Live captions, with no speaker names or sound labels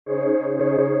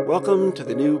Welcome to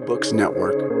the New Books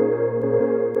Network.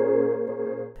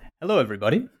 Hello,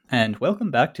 everybody, and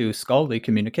welcome back to Scholarly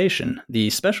Communication,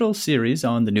 the special series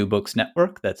on the New Books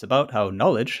Network that's about how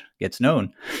knowledge gets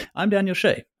known. I'm Daniel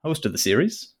Shea, host of the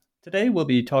series. Today we'll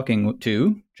be talking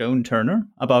to Joan Turner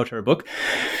about her book,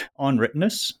 On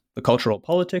Writtenness, The Cultural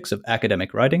Politics of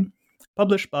Academic Writing,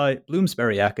 published by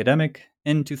Bloomsbury Academic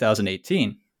in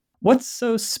 2018. What's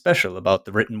so special about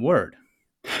the written word?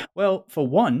 Well, for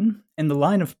one, in the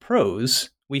line of prose,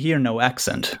 we hear no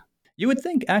accent. You would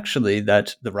think, actually,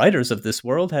 that the writers of this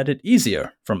world had it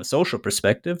easier, from a social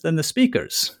perspective, than the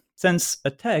speakers, since a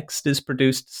text is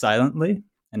produced silently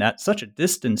and at such a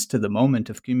distance to the moment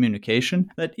of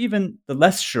communication that even the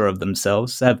less sure of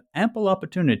themselves have ample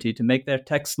opportunity to make their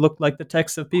text look like the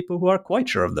text of people who are quite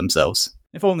sure of themselves.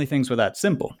 If only things were that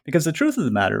simple. Because the truth of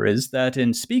the matter is that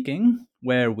in speaking,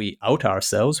 where we out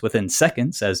ourselves within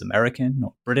seconds as American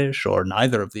or British or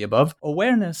neither of the above,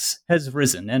 awareness has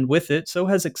risen, and with it, so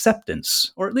has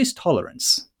acceptance, or at least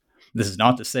tolerance. This is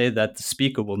not to say that the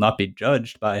speaker will not be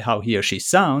judged by how he or she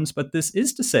sounds, but this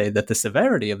is to say that the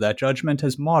severity of that judgment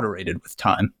has moderated with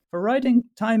time. For writing,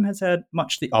 time has had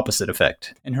much the opposite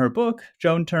effect. In her book,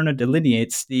 Joan Turner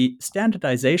delineates the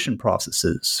standardization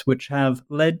processes which have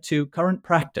led to current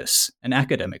practice in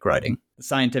academic writing. The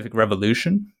scientific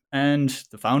revolution and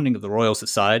the founding of the Royal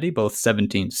Society, both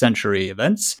 17th century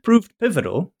events, proved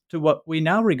pivotal to what we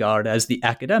now regard as the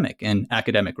academic in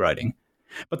academic writing.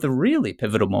 But the really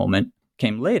pivotal moment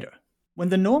came later, when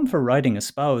the norm for writing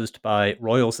espoused by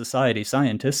Royal Society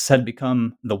scientists had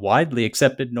become the widely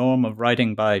accepted norm of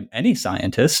writing by any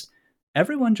scientist.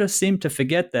 Everyone just seemed to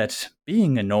forget that,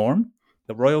 being a norm,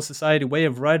 the Royal Society way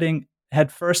of writing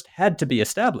had first had to be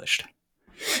established.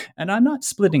 And I'm not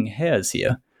splitting hairs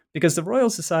here, because the Royal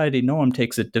Society norm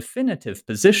takes a definitive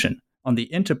position on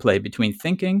the interplay between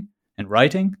thinking and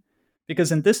writing,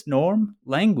 because in this norm,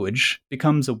 language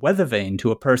becomes a weather vane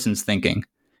to a person's thinking,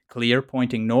 clear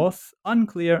pointing north,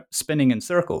 unclear spinning in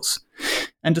circles.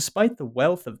 And despite the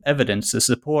wealth of evidence to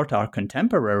support our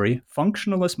contemporary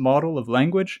functionalist model of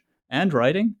language and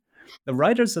writing, the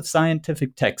writers of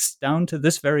scientific texts down to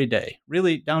this very day,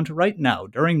 really down to right now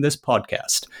during this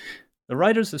podcast, the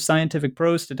writers of scientific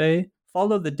prose today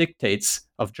follow the dictates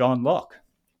of John Locke.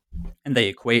 And they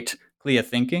equate clear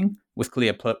thinking with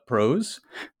clear prose.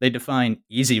 They define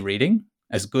easy reading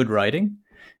as good writing,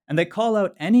 and they call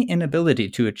out any inability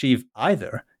to achieve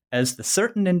either as the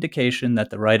certain indication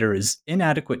that the writer is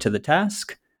inadequate to the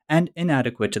task and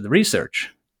inadequate to the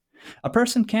research. A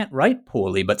person can't write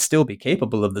poorly but still be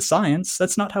capable of the science.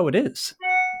 That's not how it is.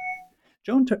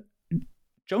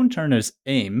 Joan Turner's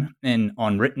aim in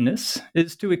On Writtenness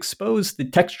is to expose the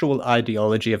textual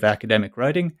ideology of academic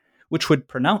writing, which would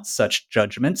pronounce such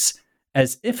judgments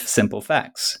as if simple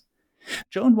facts.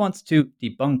 Joan wants to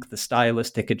debunk the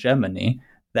stylistic hegemony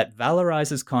that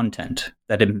valorizes content,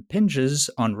 that impinges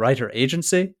on writer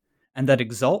agency, and that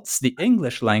exalts the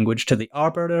English language to the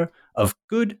arbiter of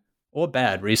good or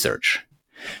bad research.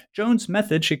 Joan's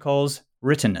method she calls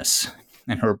writtenness,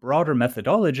 and her broader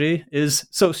methodology is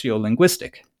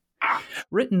sociolinguistic.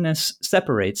 Writtenness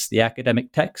separates the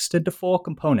academic text into four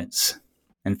components,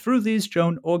 and through these,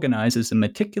 Joan organizes a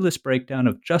meticulous breakdown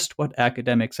of just what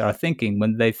academics are thinking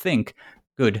when they think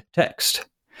good text.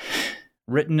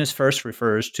 Writtenness first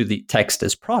refers to the text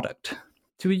as product,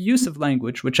 to a use of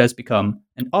language which has become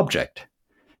an object.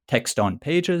 Text on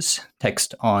pages,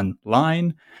 text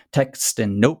online, text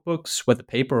in notebooks, whether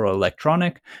paper or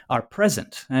electronic, are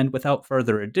present, and without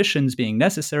further additions being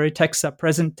necessary, texts are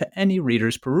present to any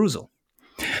reader's perusal.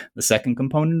 The second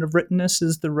component of writtenness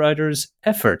is the writer's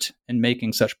effort in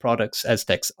making such products as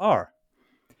texts are.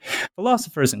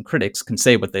 Philosophers and critics can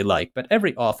say what they like, but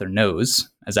every author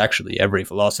knows, as actually every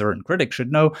philosopher and critic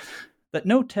should know, that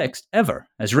no text ever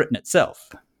has written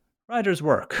itself. Writers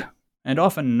work, and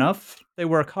often enough, they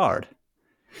work hard.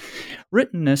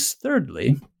 Writtenness,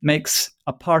 thirdly, makes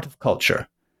a part of culture,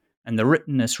 and the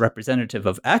writtenness representative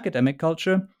of academic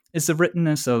culture is the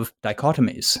writtenness of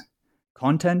dichotomies.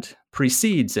 Content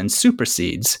precedes and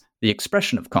supersedes the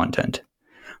expression of content.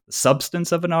 The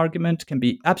substance of an argument can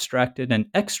be abstracted and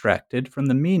extracted from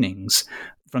the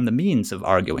means of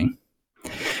arguing.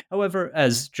 However,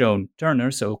 as Joan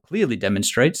Turner so clearly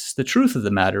demonstrates, the truth of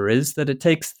the matter is that it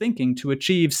takes thinking to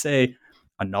achieve, say,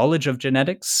 a knowledge of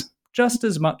genetics, just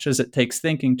as much as it takes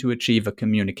thinking to achieve a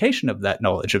communication of that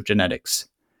knowledge of genetics.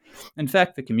 In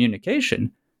fact, the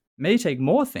communication may take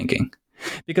more thinking,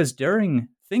 because during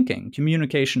thinking,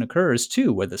 communication occurs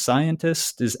too, where the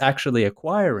scientist is actually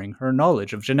acquiring her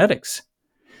knowledge of genetics.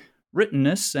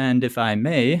 Writtenness and, if I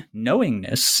may,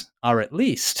 knowingness are at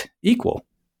least equal.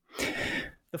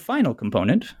 The final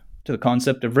component to the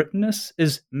concept of writtenness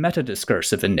is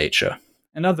metadiscursive in nature.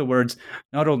 In other words,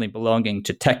 not only belonging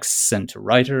to texts and to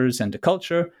writers and to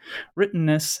culture,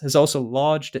 writtenness has also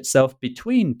lodged itself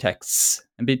between texts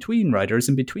and between writers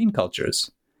and between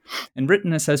cultures. And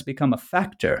writtenness has become a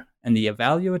factor in the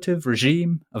evaluative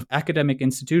regime of academic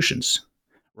institutions.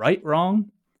 Write wrong,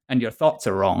 and your thoughts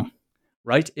are wrong.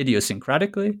 Write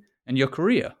idiosyncratically, and your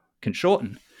career can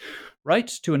shorten. Write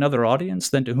to another audience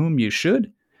than to whom you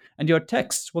should, and your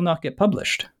texts will not get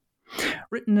published.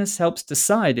 Writtenness helps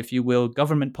decide, if you will,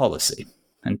 government policy.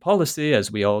 And policy,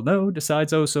 as we all know,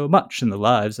 decides oh so much in the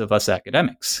lives of us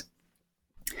academics.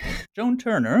 Joan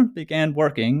Turner began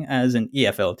working as an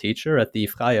EFL teacher at the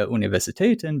Freie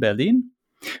Universität in Berlin.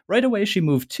 Right away, she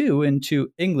moved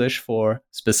into English for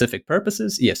Specific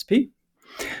Purposes, ESP.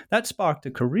 That sparked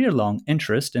a career-long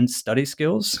interest in study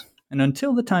skills, and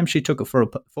until the time she took a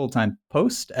full-time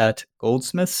post at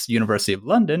Goldsmiths, University of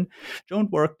London, Joan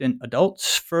worked in adult,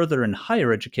 further and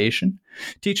higher education,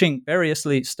 teaching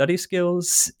variously study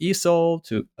skills, ESOL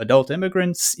to adult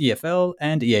immigrants, EFL,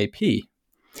 and EAP.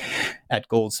 At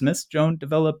Goldsmiths, Joan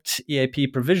developed EAP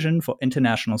provision for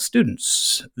international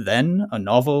students, then a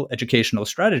novel educational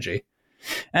strategy.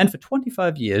 And for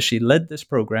 25 years, she led this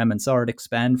program and saw it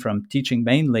expand from teaching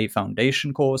mainly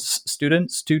foundation course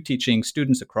students to teaching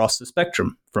students across the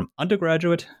spectrum, from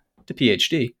undergraduate to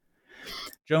PhD.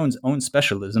 Joan's own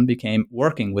specialism became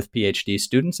working with PhD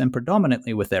students and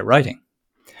predominantly with their writing.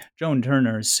 Joan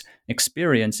Turner's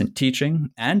experience in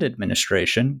teaching and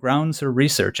administration grounds her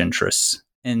research interests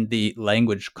in the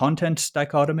language-content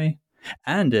dichotomy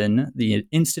and in the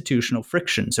institutional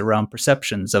frictions around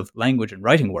perceptions of language and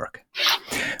writing work.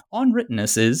 On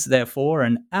Writtenness is, therefore,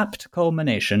 an apt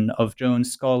culmination of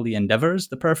Joan's scholarly endeavors,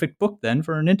 the perfect book, then,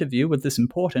 for an interview with this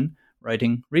important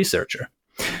writing researcher.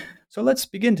 So let's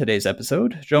begin today's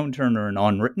episode. Joan Turner and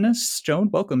On Writtenness.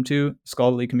 Joan, welcome to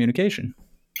Scholarly Communication.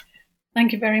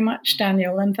 Thank you very much,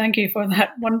 Daniel, and thank you for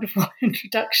that wonderful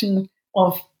introduction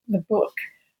of the book.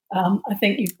 I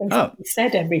think you've basically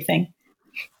said everything.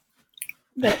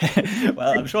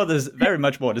 Well, I'm sure there's very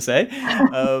much more to say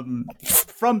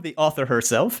from the author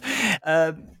herself.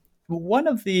 One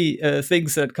of the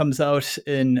things that comes out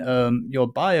in your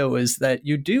bio is that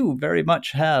you do very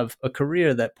much have a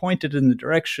career that pointed in the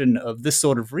direction of this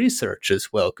sort of research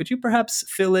as well. Could you perhaps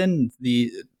fill in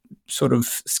the sort of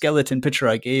skeleton picture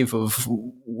I gave of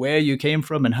where you came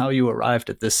from and how you arrived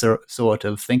at this sort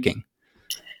of thinking?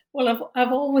 Well,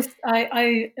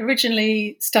 I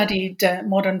originally studied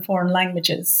modern foreign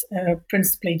languages,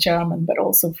 principally German, but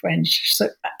also French.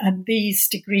 And these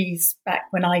degrees, back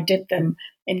when I did them,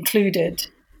 included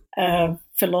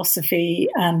philosophy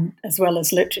and as well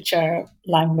as literature,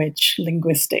 language,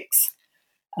 linguistics,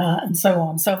 and so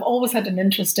on. So I've always had an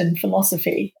interest in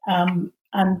philosophy. And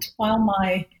while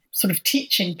my sort of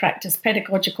teaching practice,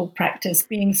 pedagogical practice,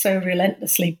 being so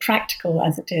relentlessly practical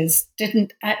as it is,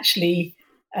 didn't actually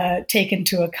take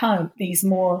into account these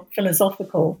more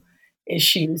philosophical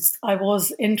issues, I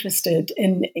was interested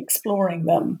in exploring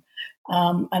them.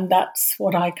 And that's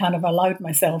what I kind of allowed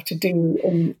myself to do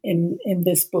in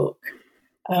this book,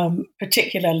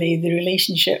 particularly the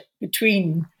relationship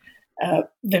between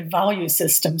the value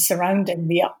system surrounding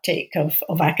the uptake of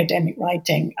academic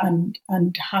writing and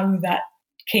how that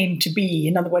came to be.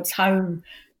 In other words, how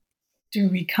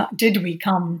did we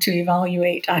come to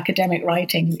evaluate academic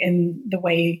writing in the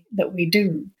way that we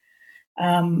do?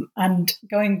 And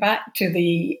going back to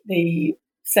the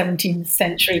 17th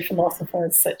century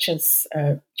philosophers such as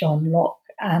John Locke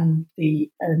and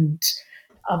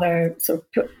other sort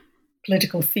of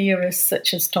political theorists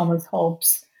such as Thomas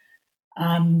Hobbes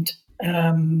and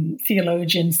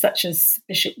theologians such as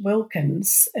Bishop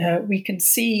Wilkins, we can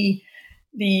see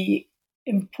the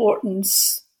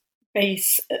importance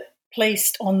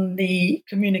placed on the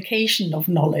communication of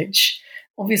knowledge.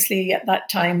 Obviously, at that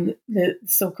time, the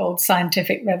so-called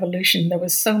scientific revolution, there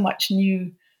was so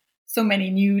many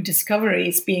new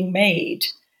discoveries being made.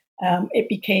 It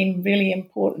became really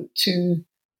important to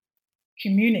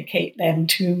communicate them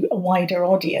to a wider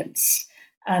audience.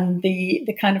 And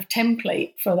the kind of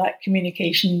template for that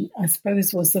communication, I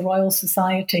suppose, was the Royal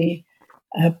Society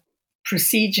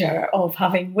procedure of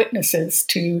having witnesses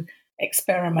to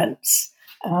experiments.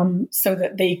 So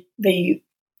that they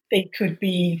could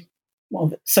be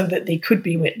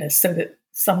witnessed, so that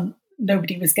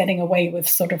nobody was getting away with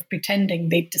sort of pretending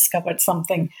they'd discovered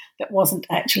something that wasn't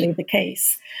actually the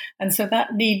case. And so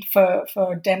that need for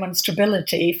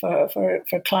demonstrability,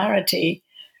 for clarity,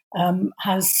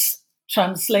 has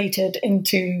translated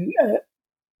into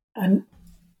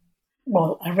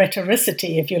a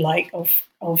rhetoricity, if you like, of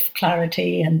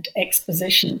clarity and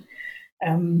exposition,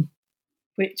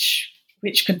 which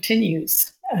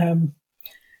continues.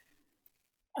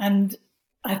 And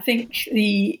I think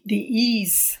the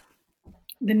ease,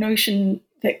 the notion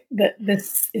that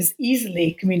this is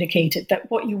easily communicated, that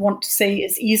what you want to say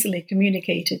is easily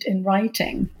communicated in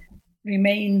writing,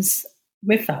 remains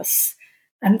with us.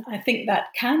 And I think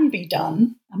that can be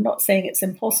done. I'm not saying it's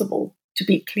impossible to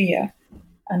be clear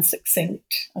and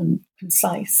succinct and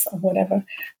concise or whatever,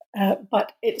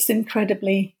 but it's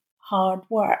incredibly hard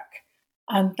work.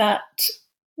 And that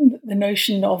the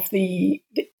notion of the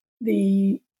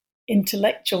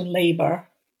intellectual labor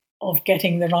of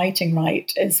getting the writing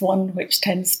right is one which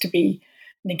tends to be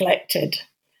neglected.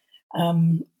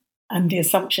 And the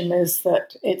assumption is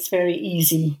that it's very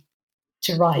easy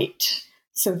to write.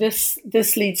 So this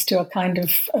leads to a kind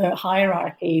of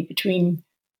hierarchy between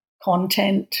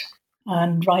content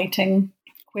and writing,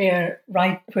 where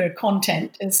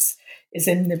content is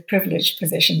in the privileged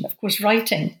position. Of course,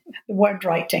 writing, the word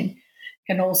writing,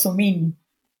 can also mean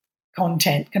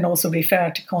content, can also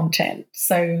refer to content.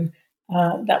 So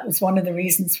that was one of the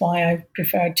reasons why I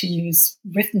preferred to use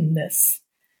writtenness,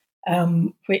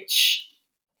 which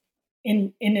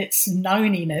in its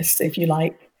nouniness, if you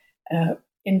like,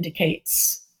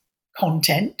 indicates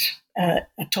content. A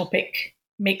topic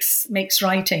makes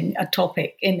writing a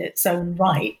topic in its own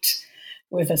right,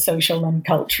 with a social and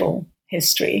cultural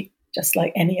history, just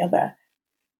like any other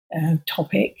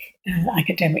topic,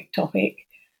 academic topic,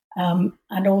 and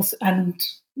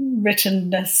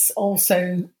writtenness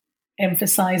also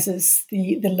emphasizes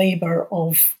the labor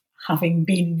of having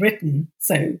been written.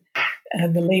 So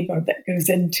the labor that goes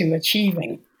into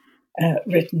achieving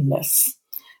writtenness.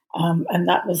 And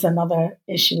that was another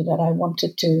issue that I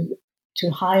wanted to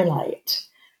highlight.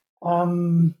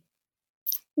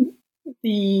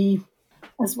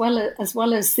 As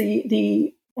well as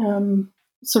the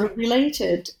sort of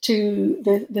related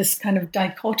to this kind of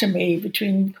dichotomy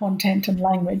between content and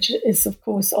language is, of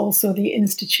course, also the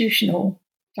institutional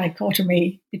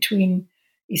dichotomy between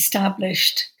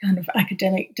established kind of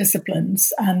academic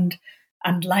disciplines and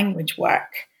language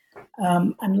work.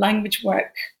 And language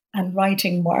work and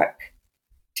writing work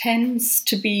tends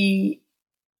to be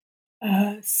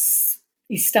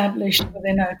established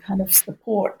within a kind of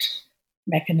support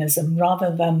mechanism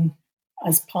rather than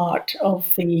as part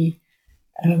of the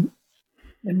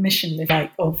mission, if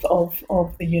like, of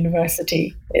the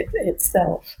university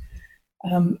itself.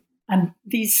 And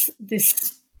this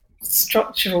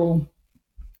structural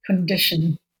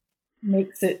condition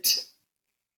makes it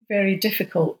very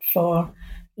difficult for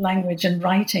language and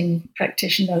writing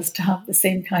practitioners to have the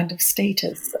same kind of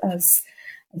status as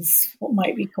what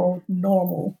might be called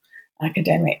normal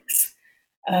academics.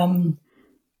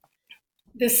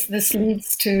 This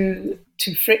leads to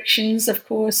frictions, of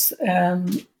course.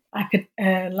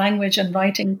 Language and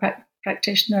writing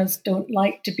practitioners don't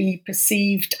like to be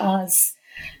perceived as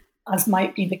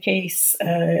might be the case,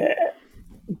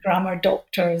 grammar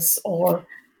doctors or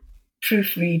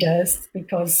proofreaders,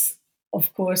 because,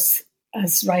 of course,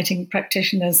 as writing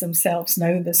practitioners themselves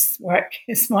know, this work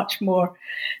is much more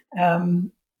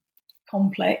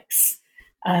complex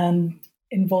and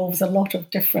involves a lot of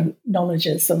different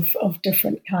knowledges of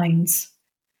different kinds.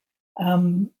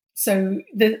 So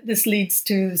this leads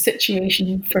to a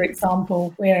situation, for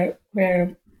example, where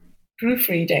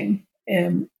proofreading,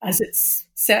 as it's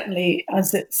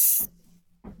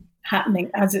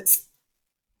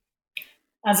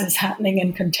happening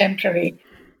in contemporary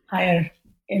higher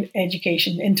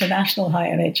education, international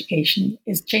higher education,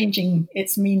 is changing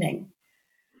its meaning,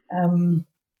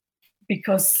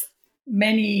 because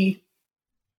many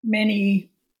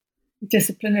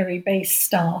disciplinary-based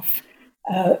staff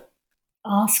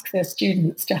ask their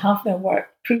students to have their work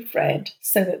proofread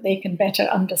so that they can better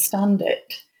understand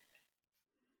it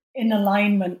in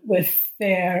alignment with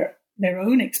their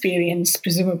own experience,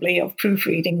 presumably, of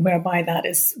proofreading, whereby that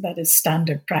is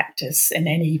standard practice in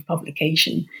any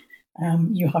publication.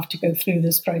 You have to go through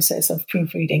this process of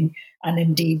proofreading, and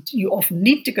indeed, you often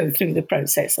need to go through the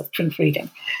process of proofreading.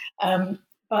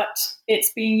 But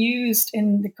it's being used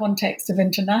in the context of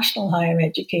international higher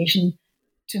education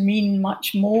to mean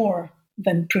much more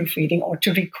than proofreading, or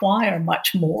to require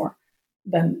much more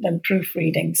than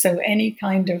proofreading. So any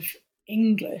kind of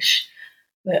English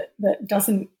that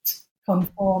doesn't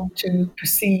conform to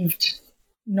perceived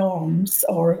norms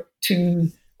or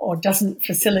doesn't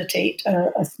facilitate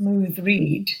a smooth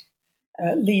read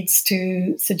leads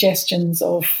to suggestions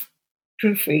of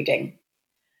proofreading.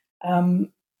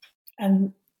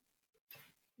 And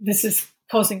this is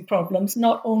causing problems,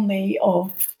 not only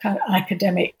of kind of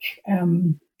academic,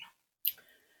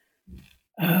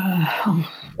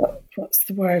 what's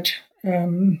the word?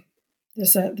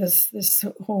 There's this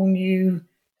whole new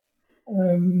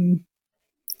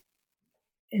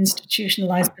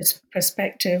institutionalized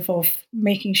perspective of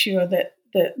making sure that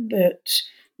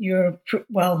you're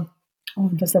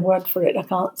there's a word for it. I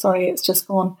can't. Sorry, it's just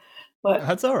gone. But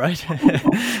that's all right.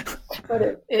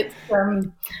 But it's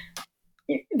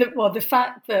the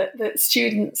fact that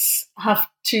students have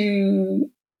to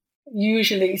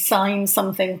usually sign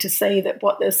something to say that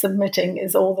what they're submitting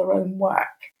is all their own work,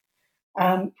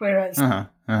 whereas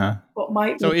what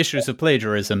might be issues of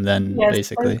plagiarism then,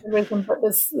 basically. Plagiarism, but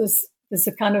there's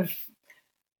a kind of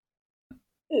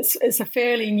it's a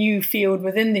fairly new field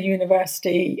within the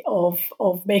university of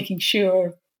making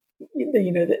sure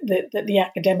that the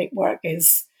academic work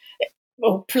is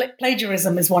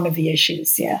plagiarism is one of the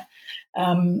issues,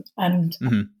 and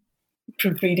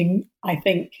proofreading, I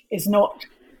think, is not.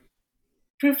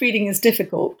 Proofreading is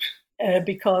difficult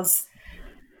because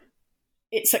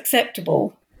it's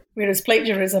acceptable, whereas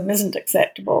plagiarism isn't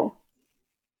acceptable.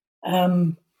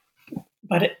 But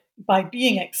by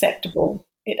being acceptable,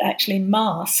 it actually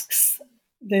masks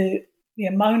the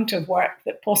amount of work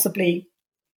that possibly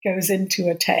goes into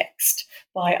a text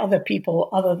by other people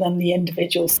other than the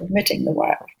individual submitting the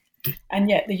work. And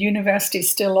yet the university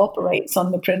still operates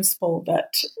on the principle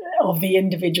of the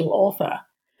individual author,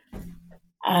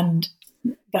 and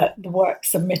that the work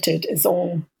submitted is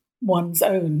all one's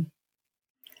own.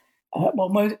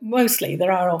 Mostly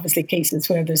there are obviously cases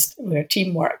where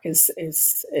teamwork is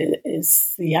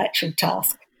the actual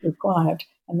task required,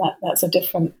 and that's a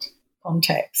different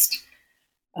context.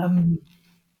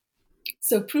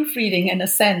 So proofreading, in a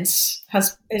sense,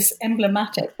 is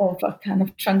emblematic of a kind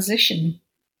of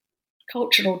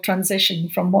cultural transition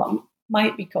from what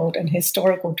might be called an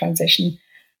historical transition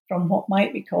from what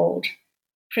might be called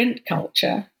print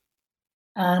culture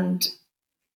and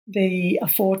the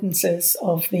affordances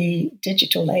of the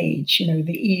digital age,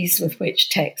 the ease with which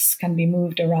texts can be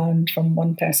moved around from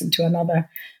one person to another,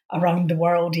 around the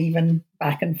world, even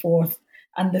back and forth.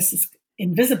 And this is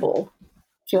invisible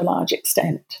to a large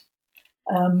extent.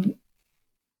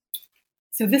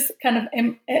 So this kind of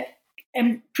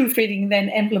proofreading then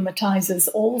emblematizes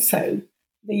also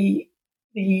the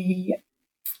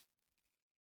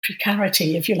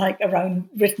precarity, if you like, around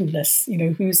writtenness,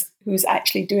 who's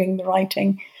actually doing the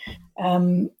writing,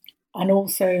 and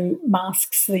also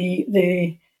masks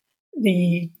the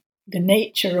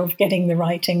nature of getting the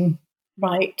writing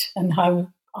right and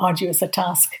how arduous a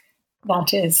task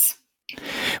that is.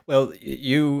 Well,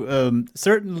 you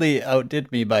certainly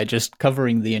outdid me by just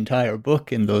covering the entire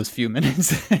book in those few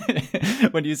minutes.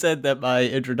 When you said that my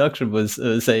introduction was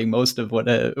saying most of what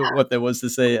there was to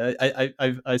say,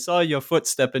 I saw your foot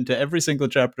step into every single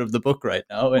chapter of the book right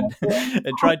now, and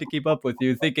tried to keep up with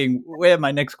you, thinking where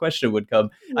my next question would come.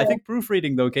 Yeah. I think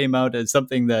proofreading, though, came out as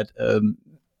something that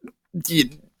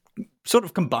sort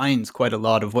of combines quite a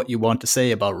lot of what you want to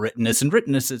say about writtenness. And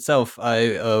writtenness itself,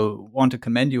 I want to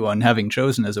commend you on having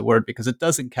chosen as a word, because it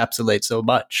does encapsulate so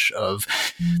much of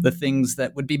the things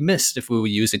that would be missed if we were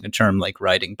using a term like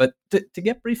writing. But to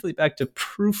get briefly back to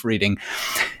proofreading,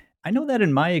 I know that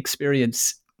in my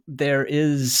experience, there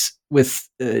is with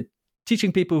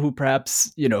teaching people who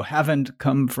perhaps, haven't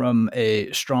come from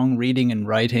a strong reading and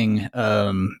writing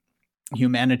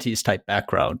humanities type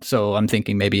background. So I'm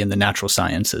thinking maybe in the natural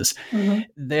sciences. Mm-hmm.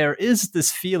 There is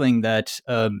this feeling that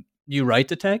you write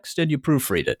the text and you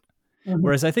proofread it. Mm-hmm.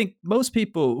 Whereas I think most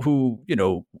people who,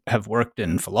 have worked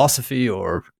in philosophy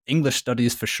or English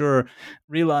studies for sure,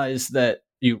 realize that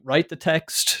you write the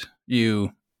text,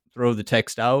 you throw the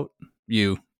text out,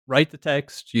 you write the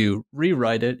text, you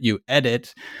rewrite it, you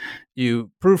edit,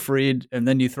 you proofread, and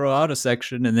then you throw out a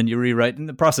section, and then you rewrite, and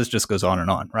the process just goes on and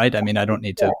on, right? I mean, I don't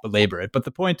need to belabor it, but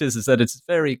the point is that it's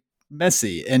very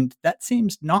messy, and that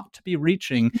seems not to be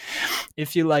reaching,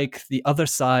 if you like, the other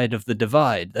side of the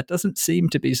divide. That doesn't seem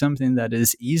to be something that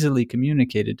is easily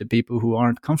communicated to people who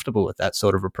aren't comfortable with that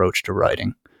sort of approach to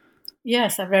writing.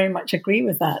 Yes, I very much agree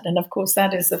with that. And of course,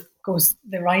 that is, the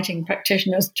writing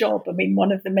practitioner's job. I mean,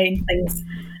 one of the main things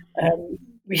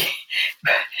we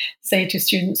say to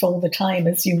students all the time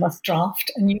is you must draft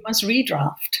and you must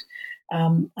redraft.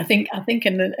 I think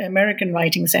in the American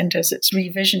writing centers, it's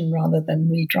revision rather than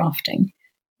redrafting.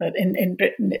 But in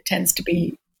Britain, it tends to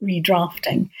be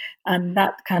redrafting. And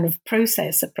that kind of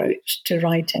process approach to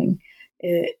writing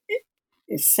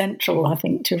is central, I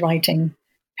think, to writing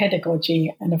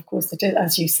pedagogy. And of course, it is,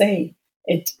 as you say,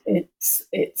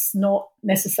 it's not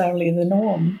necessarily the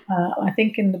norm. I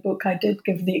think in the book I did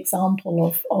give the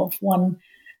example of one.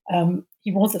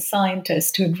 He was a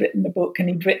scientist who had written a book, and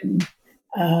he'd written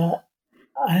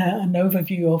an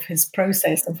overview of his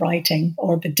process of writing,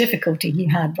 or the difficulty he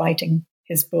had writing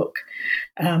his book,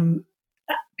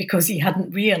 because he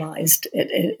hadn't realized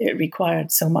it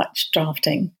required so much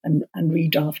drafting and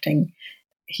redrafting.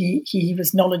 He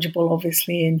was knowledgeable,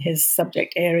 obviously, in his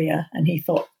subject area, and he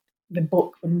thought the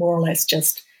book would more or less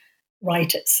just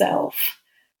write itself.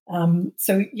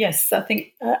 So yes, I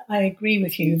think I agree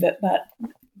with you that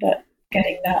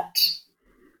getting that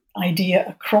idea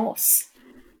across,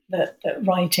 that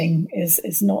writing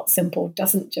is not simple,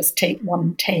 doesn't just take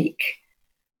one take,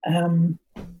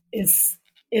 is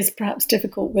perhaps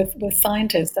difficult with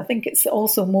scientists. I think it's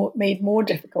also made more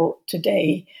difficult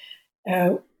today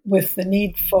with the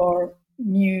need for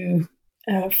new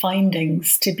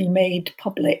findings to be made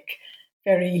public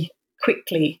very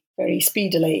quickly, very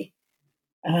speedily.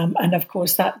 And of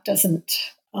course, that doesn't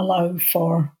allow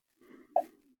for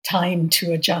time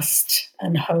to adjust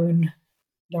and hone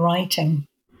the writing.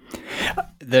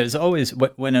 There's always,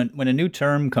 when a new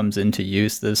term comes into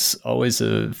use, there's always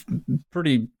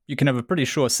you can have a pretty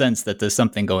sure sense that there's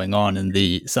something going on. And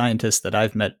the scientists that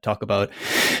I've met talk about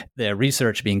their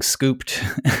research being scooped.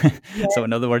 Yeah. So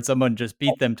in other words, someone just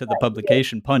beat them to the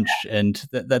publication punch. And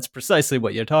that's precisely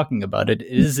what you're talking about. It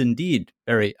is indeed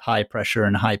very high pressure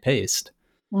and high paced.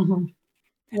 Mm-hmm.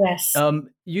 Yes.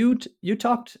 You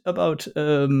talked about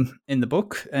in the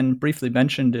book, and briefly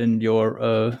mentioned in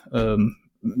your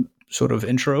sort of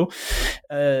intro,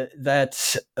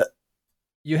 that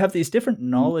you have these different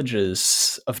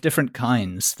knowledges of different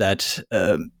kinds that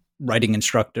writing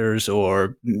instructors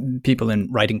or people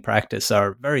in writing practice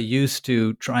are very used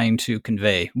to trying to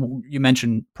convey. You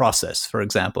mentioned process, for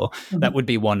example. Mm-hmm. That would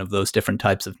be one of those different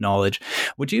types of knowledge.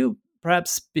 Would you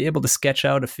perhaps be able to sketch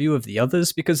out a few of the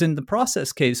others? Because in the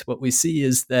process case, what we see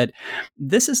is that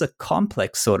this is a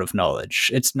complex sort of knowledge.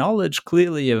 It's knowledge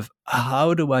clearly of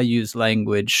how do I use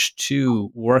language to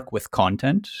work with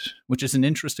content, which is an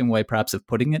interesting way perhaps of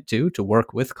putting it too, to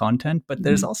work with content. But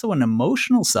there's also an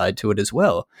emotional side to it as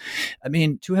well. I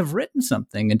mean, to have written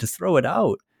something and to throw it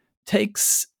out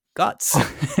takes guts,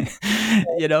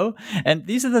 and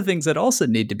these are the things that also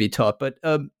need to be taught. But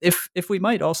if we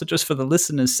might also, just for the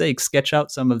listeners' sake, sketch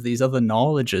out some of these other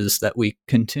knowledges that we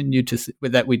continue to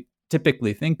that we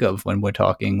typically think of when we're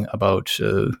talking about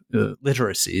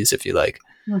literacies, if you like.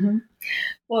 Mm-hmm.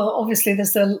 Well, obviously,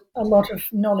 there's a lot of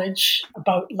knowledge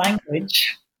about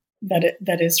language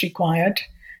that is required.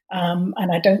 And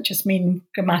I don't just mean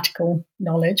grammatical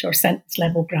knowledge or sentence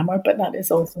level grammar, but that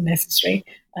is also necessary.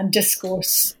 And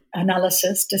discourse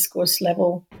analysis, discourse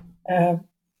level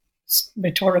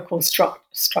rhetorical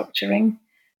structuring,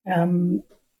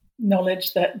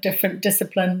 knowledge that different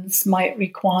disciplines might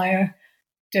require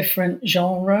different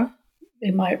genre.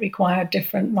 They might require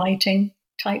different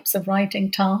types of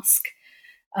writing task.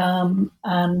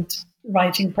 And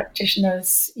writing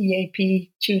practitioners,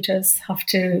 EAP tutors have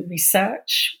to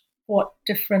research what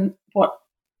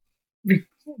the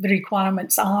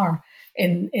requirements are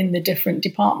in the different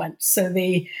departments. So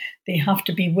they have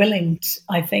to be willing,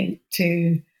 I think,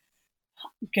 to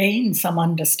gain some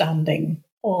understanding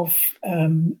of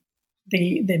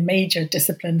the major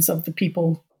disciplines of the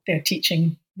people they're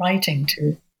teaching writing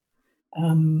to.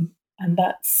 And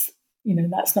that's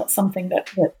not something that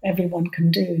everyone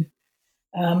can do.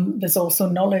 There's also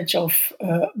knowledge of,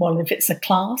 if it's a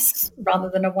class rather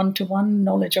than a one-to-one,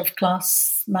 knowledge of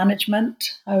class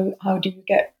management. How do you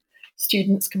get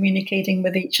students communicating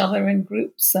with each other in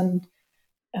groups and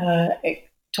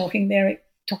talking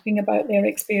about their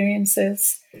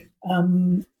experiences?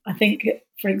 I think,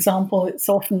 for example, it's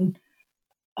often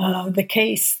the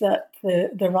case that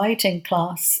the writing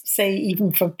class, say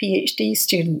even for PhD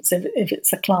students, if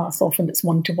it's a class, often it's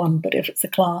one-to-one, but if it's a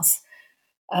class,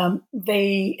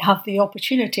 they have the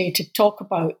opportunity to talk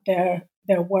about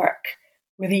their work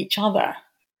with each other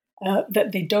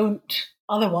that they don't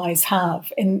otherwise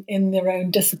have in their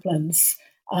own disciplines.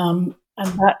 And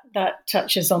that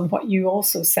touches on what you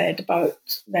also said about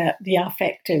the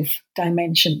affective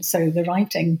dimension. So the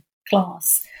writing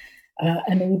class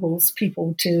enables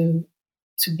people to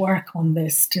work on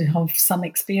this, to have some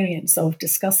experience of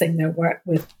discussing their work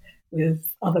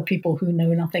with other people who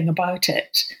know nothing about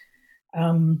it.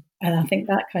 And I think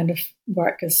that kind of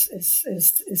work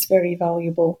is very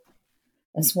valuable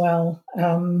as well.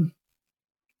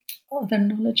 Other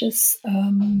knowledges,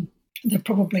 there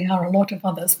probably are a lot of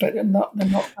others, but they're not.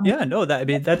 Yeah, no,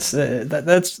 that's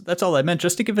all I meant,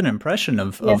 just to give an impression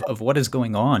of what is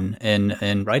going on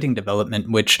in writing development,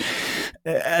 which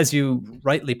as you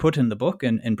rightly put in the book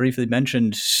and briefly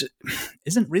mentioned,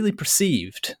 isn't really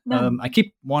perceived. No. I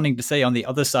keep wanting to say on the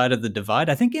other side of the divide.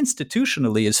 I think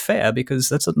institutionally is fair, because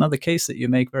that's another case that you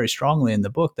make very strongly in the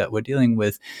book, that we're dealing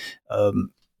with, an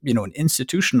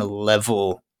institutional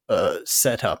level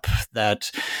setup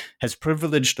that has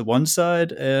privileged the one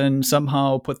side and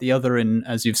somehow put the other in,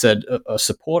 as you've said, a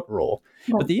support role.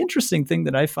 No. But the interesting thing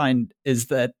that I find is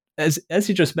that, as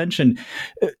you just mentioned,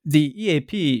 the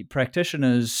EAP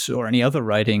practitioners or any other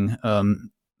writing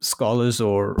scholars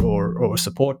or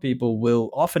support people will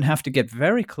often have to get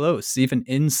very close, even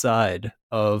inside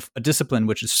of a discipline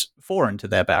which is foreign to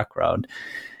their background.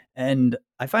 And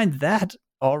I find that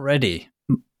already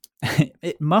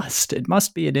it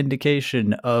must be an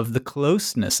indication of the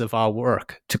closeness of our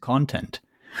work to content.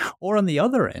 Or on the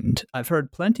other end, I've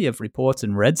heard plenty of reports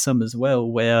and read some as well,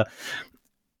 where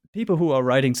people who are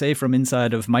writing, say, from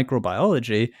inside of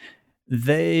microbiology,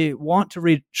 they want to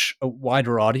reach a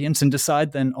wider audience and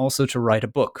decide then also to write a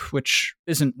book, which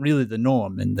isn't really the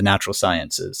norm in the natural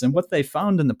sciences. And what they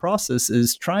found in the process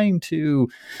is trying to,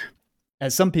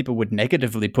 as some people would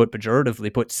negatively put,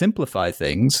 pejoratively put, simplify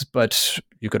things, but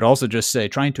you could also just say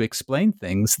trying to explain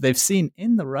things. They've seen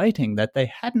in the writing that they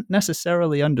hadn't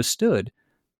necessarily understood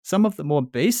some of the more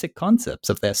basic concepts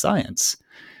of their science.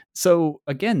 So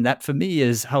again, that for me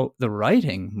is how the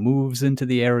writing moves into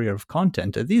the area of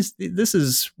content. This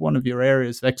is one of your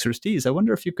areas of expertise. I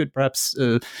wonder if you could perhaps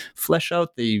flesh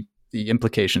out the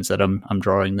implications that I'm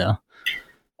drawing there.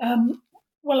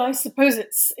 Well, I suppose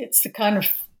it's the kind of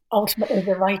ultimately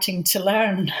the writing to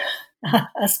learn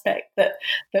aspect that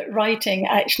writing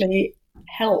actually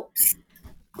helps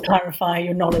clarify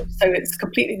your knowledge. So it's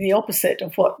completely the opposite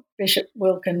of what Bishop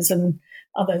Wilkins and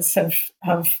others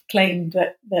have claimed,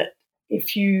 that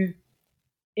if you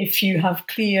have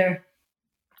clear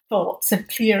thoughts and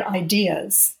clear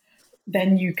ideas,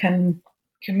 then you can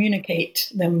communicate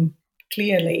them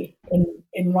clearly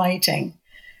in writing.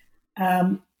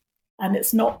 And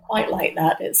it's not quite like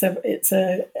that. It's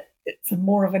a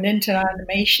more of an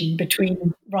interanimation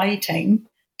between writing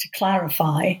to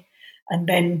clarify and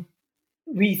then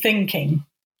rethinking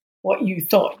what you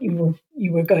thought you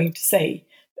were going to say,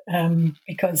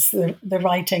 because the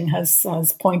writing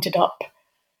has pointed up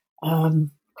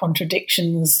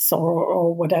contradictions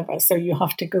or whatever. So you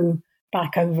have to go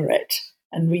back over it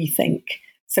and rethink.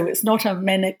 So it's not a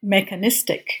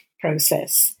mechanistic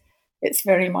process. It's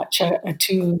very much a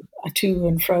to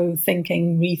and fro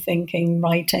thinking, rethinking,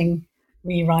 writing,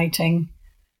 rewriting,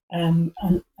 and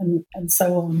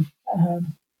so on.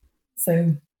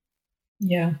 So,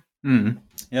 yeah.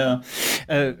 Yeah.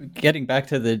 Getting back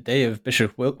to the day of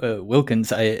Bishop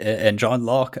Wilkins and John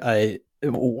Locke, I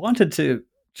wanted to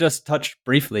just touch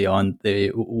briefly on the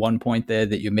one point there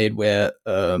that you made, where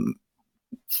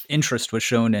interest was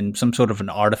shown in some sort of an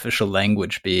artificial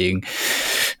language being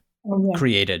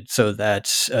created so that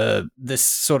this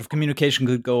sort of communication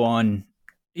could go on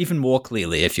even more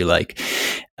clearly, if you like.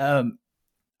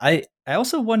 I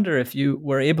also wonder if you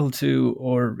were able to,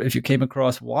 or if you came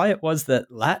across why it was that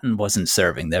Latin wasn't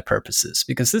serving their purposes,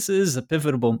 because this is a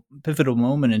pivotal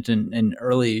moment in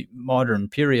early modern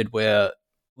period where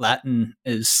Latin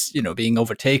is, being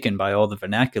overtaken by all the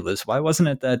vernaculars. Why wasn't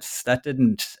it that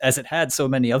didn't, as it had so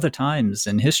many other times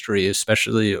in history,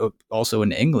 especially also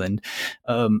in England,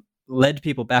 led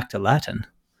people back to Latin?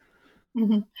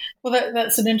 Mm-hmm. Well,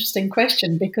 that's an interesting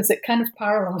question, because it kind of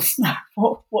parallels now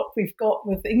what we've got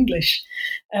with English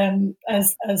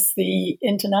as the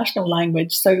international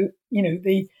language. So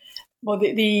the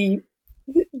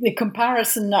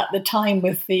comparison at the time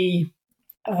with the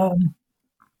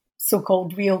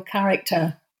so-called real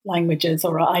character languages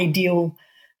or ideal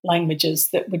languages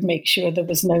that would make sure there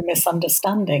was no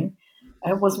misunderstanding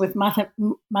was with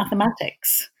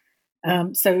mathematics.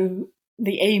 So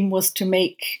the aim was to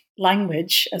make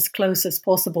language as close as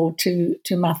possible to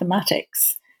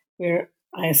mathematics, where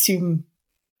I assume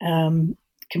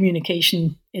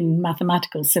communication in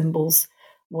mathematical symbols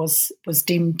was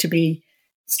deemed to be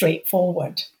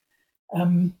straightforward.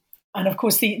 And of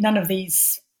course, none of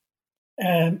these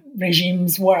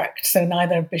regimes worked. So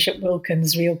neither Bishop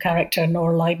Wilkins' real character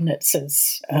nor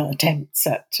Leibniz's attempts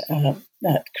at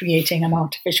creating an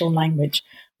artificial language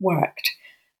worked.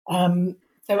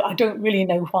 So I don't really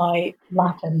know why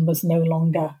Latin was no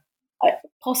longer,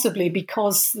 possibly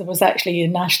because there was actually a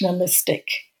nationalistic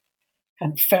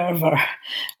kind of fervor,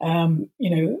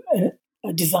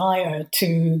 a desire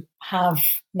to have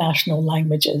national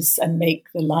languages and make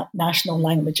the national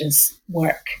languages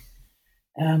work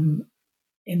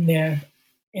in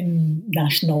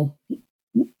national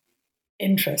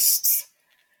interests.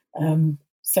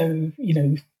 So,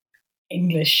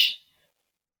 English,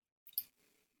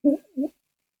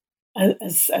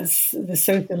 as the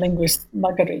sociolinguist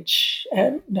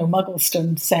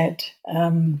Mugglestone said,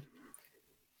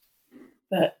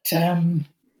 that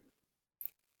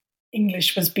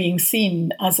English was being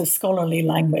seen as a scholarly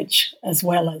language as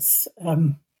well as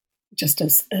just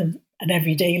as an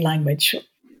everyday language.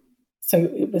 So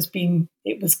it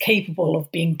was capable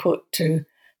of being put to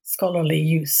scholarly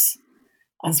use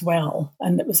as well,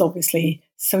 and it was obviously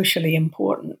socially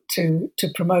important to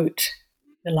promote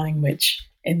the language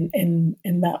in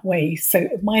that way. So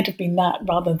it might have been that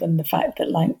rather than the fact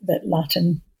that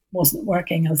Latin wasn't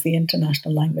working as the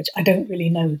international language. I don't really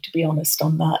know, to be honest,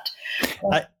 on that.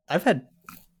 I've had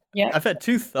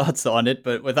two thoughts on it,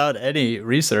 but without any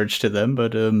research to them.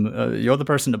 But you're the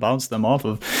person to bounce them off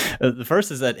of. The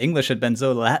first is that English had been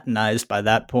so Latinized by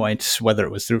that point, whether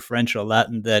it was through French or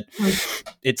Latin, that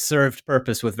it served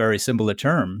purpose with very similar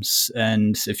terms.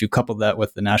 And if you couple that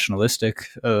with the nationalistic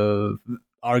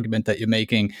argument that you're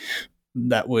making,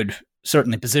 that would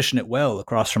certainly position it well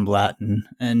across from Latin.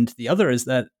 And the other is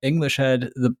that English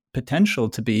had the potential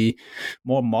to be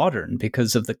more modern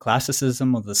because of the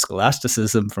classicism or the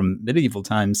scholasticism from medieval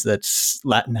times that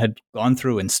Latin had gone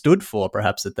through and stood for,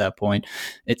 perhaps at that point.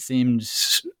 It seemed,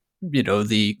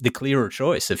 the clearer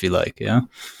choice, if you like, yeah?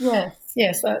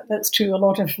 Yes, that's true. A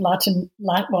lot of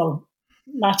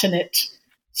Latinate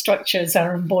structures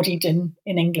are embodied in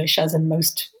English, as in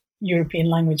most European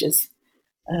languages.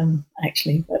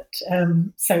 Actually, but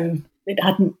so it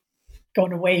hadn't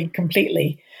gone away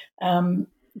completely.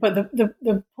 But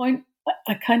the point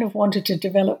I kind of wanted to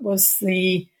develop was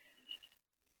a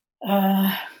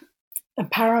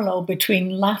parallel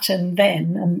between Latin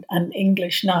then and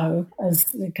English now as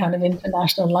the kind of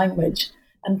international language,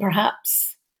 and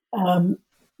perhaps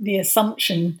the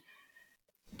assumption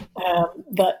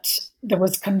that there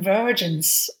was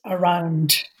convergence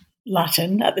around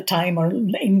Latin at the time or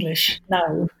English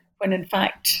now, when in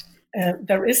fact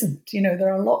there isn't.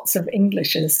 There are lots of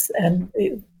Englishes, and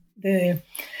the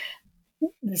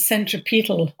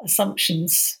centripetal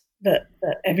assumptions that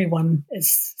everyone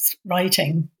is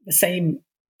writing the same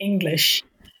English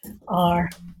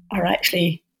are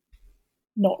actually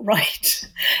not right.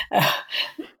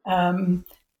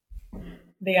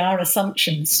 They are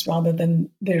assumptions rather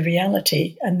than the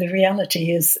reality, and the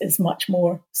reality is much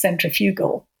more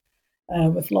centrifugal.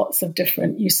 With lots of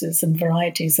different uses and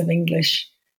varieties of English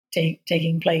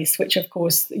taking place, which, of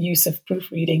course, the use of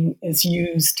proofreading is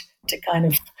used to kind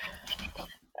of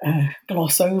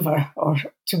gloss over or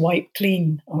to wipe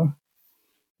clean or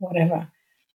whatever.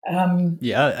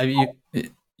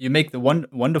 You make the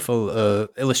wonderful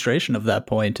illustration of that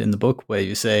point in the book where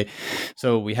you say,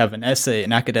 so we have an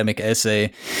academic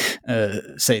essay,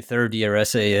 say third-year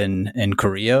essay in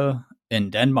Korea, in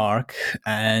Denmark,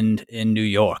 and in New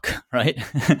York, right?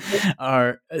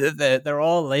 They're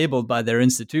all labeled by their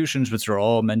institutions, which are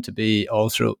all meant to be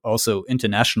also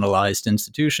internationalized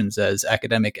institutions, as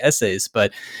academic essays.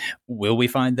 But will we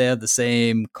find there the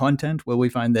same content? Will we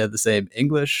find there the same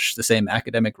English, the same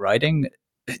academic writing?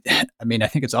 I mean, I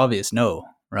think it's obvious, no,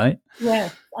 right? Yeah,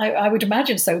 I would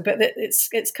imagine so, but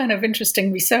it's kind of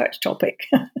interesting research topic.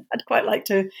 I'd quite like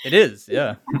to. It is,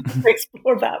 yeah.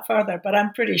 Explore that further, but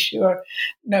I'm pretty sure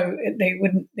no, they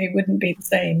wouldn't be the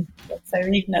same. So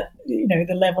even at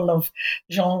the level of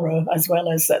genre as well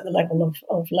as at the level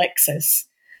of lexis,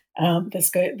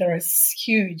 there is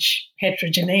huge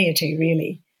heterogeneity,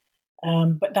 really.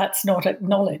 But that's not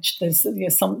acknowledged. The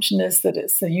assumption is that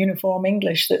it's a uniform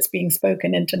English that's being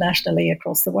spoken internationally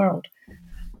across the world.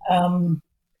 And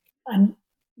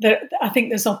I think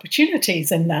there's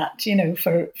opportunities in that,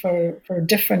 for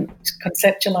different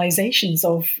conceptualizations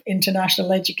of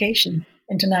international education,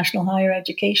 international higher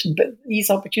education. But these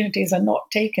opportunities are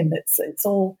not taken. It's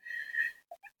all,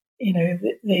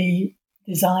 the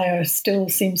desire still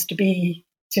seems to be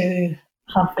to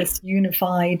have this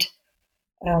unified,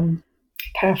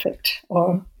 perfect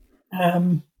or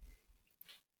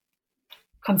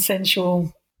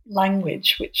consensual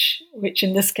language, which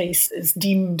in this case is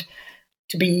deemed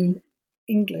to be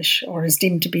English, or is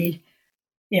deemed to be,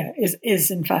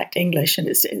 is in fact English, and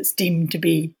it's deemed to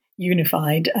be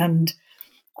unified and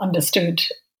understood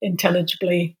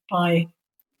intelligibly by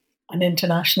an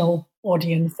international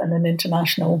audience and an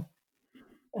international,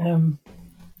 by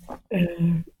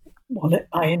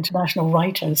international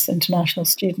writers, international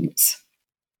students.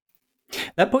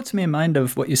 That puts me in mind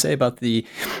of what you say about the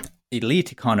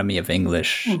elite economy of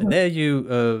English. Mm-hmm. There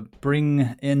you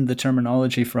bring in the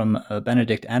terminology from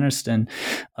Benedict Anderson,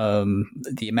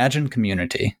 the imagined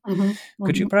community. Mm-hmm.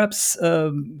 Could you perhaps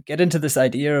get into this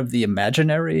idea of the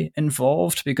imaginary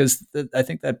involved? Because I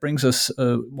think that brings us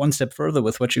one step further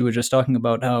with what you were just talking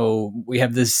about, how we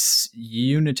have this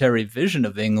unitary vision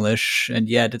of English, and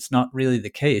yet it's not really the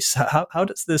case. How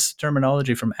does this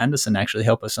terminology from Anderson actually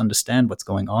help us understand what's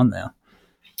going on there?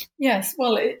 Yes,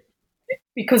 well,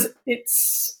 because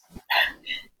it's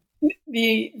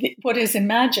the what is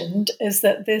imagined is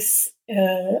that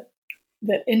the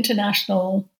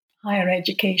international higher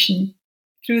education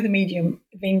through the medium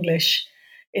of English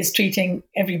is treating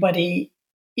everybody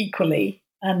equally,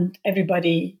 and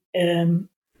everybody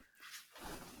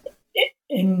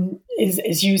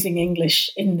is using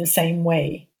English in the same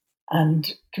way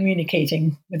and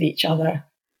communicating with each other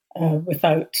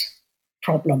without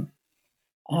problem.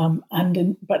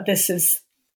 But this is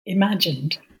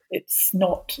imagined. It's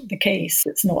not the case.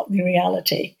 It's not the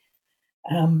reality.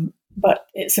 But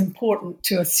it's important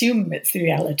to assume it's the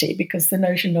reality, because the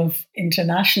notion of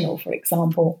international, for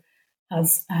example,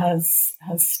 has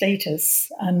status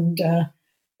and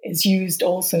is used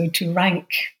also to rank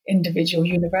individual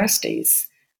universities.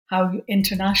 How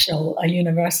international a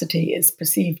university is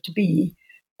perceived to be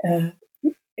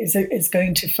is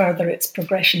going to further its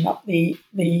progression up the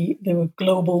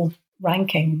global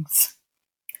rankings.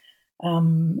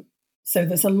 So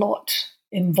there's a lot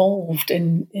involved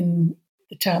in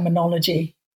the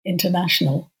terminology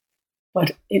international,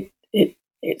 but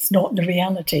it's not the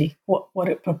reality. What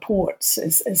it purports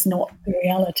is not the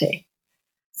reality.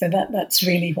 So that's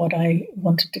really what I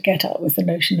wanted to get at with the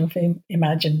notion of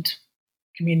imagined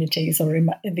communities, or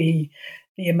the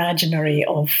imaginary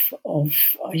of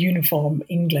a uniform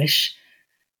English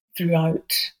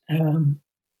throughout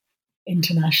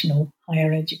international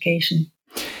higher education.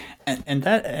 And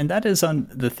that is on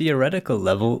the theoretical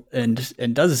level, and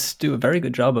does do a very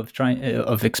good job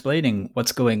of explaining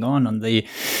what's going on the,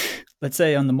 let's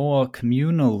say, on the more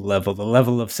communal level, the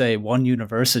level of, say, one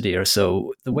university or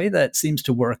so. The way that seems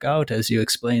to work out, as you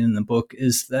explain in the book,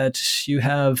 is that you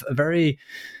have a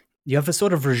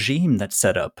sort of regime that's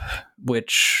set up,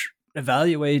 which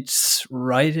evaluates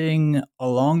writing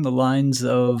along the lines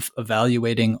of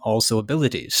evaluating also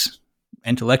abilities,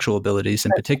 intellectual abilities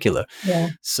in particular. Yeah.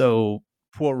 So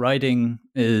poor writing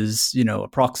is, a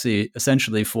proxy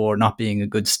essentially for not being a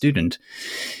good student.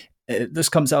 This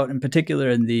comes out in particular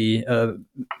in the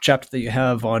chapter that you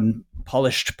have on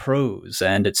polished prose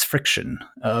and its friction.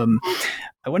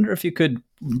 I wonder if you could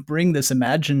bring this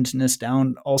imaginedness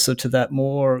down also to that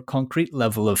more concrete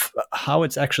level of how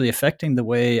it's actually affecting the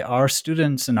way our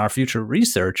students and our future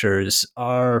researchers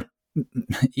are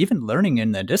even learning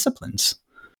in their disciplines.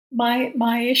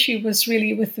 My issue was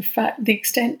really with the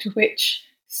extent to which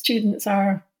students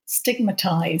are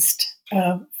stigmatized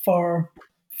for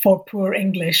poor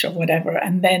English or whatever,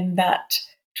 and then that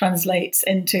translates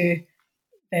into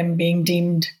them being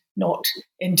deemed not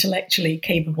intellectually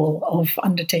capable of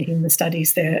undertaking the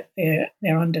studies they're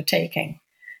undertaking,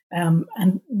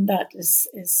 and that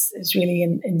is really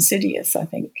insidious, I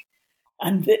think,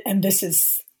 and this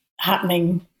is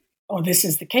happening. Or this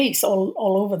is the case all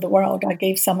over the world. I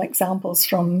gave some examples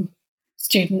from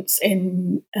students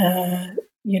in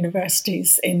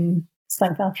universities in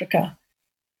South Africa,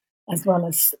 as well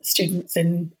as students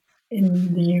in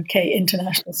the UK,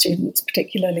 international students,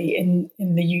 particularly in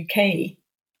the UK,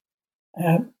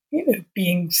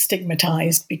 being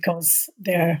stigmatized because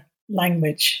their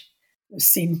language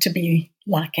seemed to be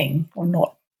lacking or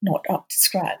not up to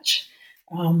scratch.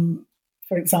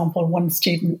 For example, one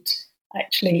student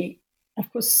actually,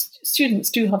 of course, students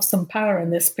do have some power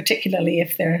in this, particularly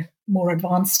if they're more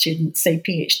advanced students, say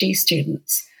PhD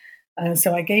students.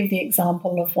 So I gave the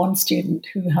example of one student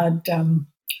who had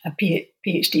a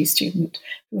PhD student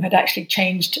who had actually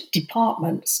changed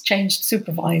departments, changed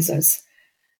supervisors,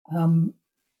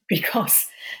 because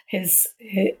his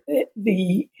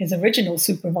original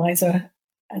supervisor,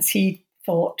 as he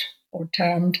thought or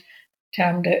termed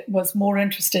it, was more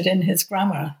interested in his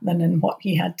grammar than in what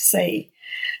he had to say.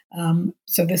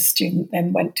 So this student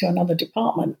then went to another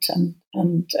department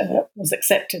and was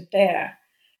accepted there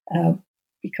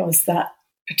because that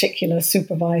particular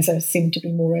supervisor seemed to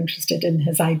be more interested in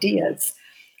his ideas.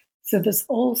 So there's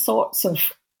all sorts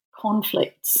of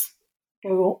conflicts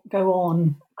go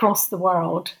on across the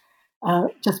world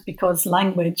just because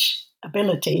language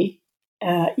ability,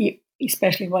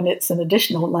 especially when it's an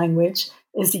additional language,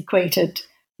 is equated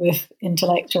with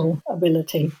intellectual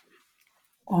ability.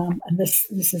 And this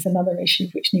is another issue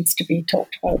which needs to be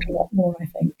talked about a lot more, I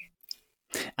think.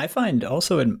 I find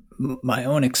also in my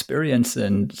own experience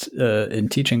and in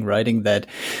teaching writing that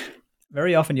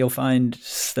very often you'll find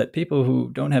that people who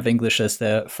don't have English as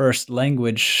their first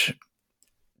language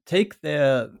take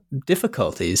their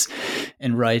difficulties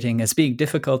in writing as being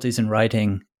difficulties in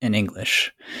writing in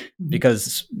English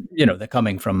because, they're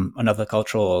coming from another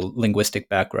cultural or linguistic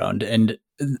background. And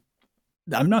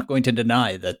I'm not going to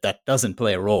deny that that doesn't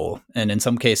play a role. And in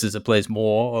some cases, it plays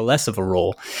more or less of a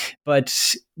role.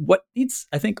 But what needs,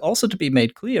 I think, also to be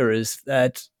made clear is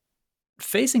that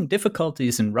facing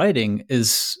difficulties in writing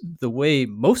is the way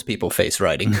most people face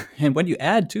writing. And when you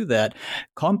add to that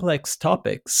complex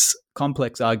topics,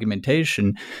 complex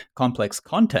argumentation, complex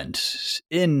content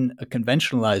in a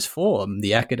conventionalized form,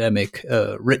 the academic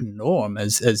written norm,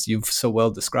 as you've so well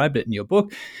described it in your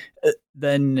book,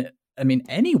 then,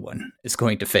 anyone is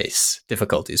going to face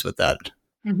difficulties with that.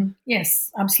 Mm-hmm.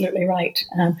 Yes, absolutely right.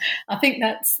 I think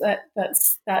that's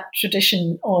that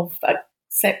tradition of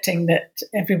accepting that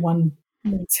everyone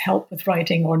needs help with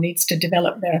writing or needs to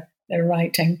develop their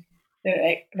writing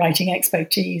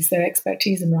expertise. Their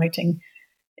expertise in writing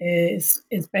is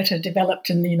better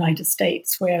developed in the United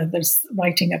States, where there's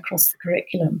writing across the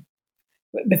curriculum,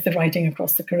 with the writing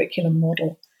across the curriculum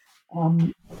model.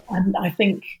 And I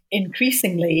think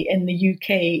increasingly in the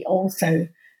UK also,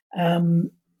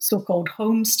 so-called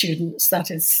home students, that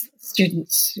is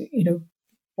students,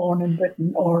 born in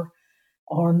Britain or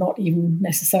not even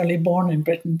necessarily born in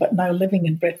Britain, but now living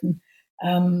in Britain,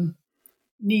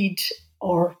 need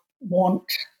or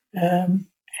want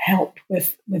help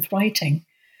with writing.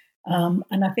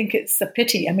 And I think it's a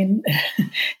pity.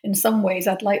 In some ways,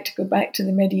 I'd like to go back to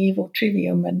the medieval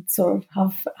trivium and sort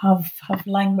of have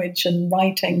language and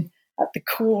writing at the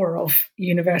core of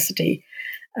university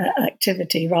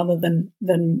activity rather than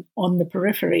on the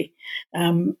periphery.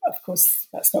 Of course,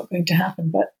 that's not going to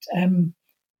happen, but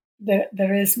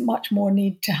there is much more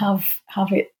need to have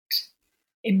it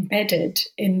embedded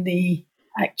in the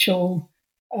actual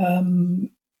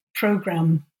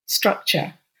program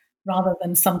structure rather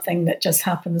than something that just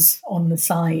happens on the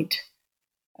side.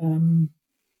 One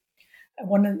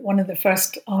of the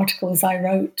first articles I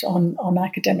wrote on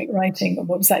academic writing,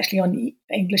 what was actually on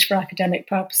English for academic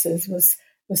purposes, was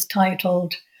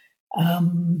titled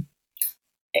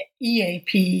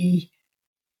EAP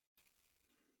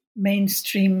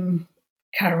Mainstream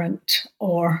Current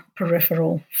or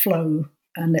Peripheral Flow,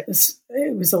 and it was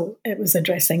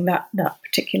addressing that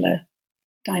particular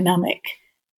dynamic.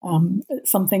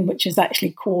 Something which is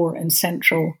actually core and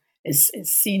central is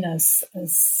seen as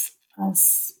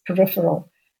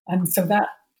peripheral, and so that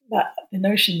the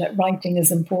notion that writing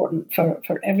is important for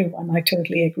everyone, I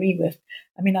totally agree with.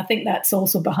 I think that's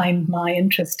also behind my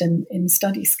interest in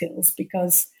study skills,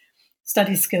 because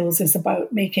study skills is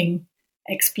about making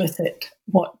explicit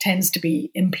what tends to be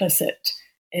implicit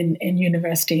in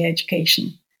university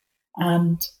education.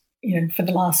 And, for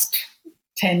the last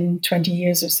 10, 20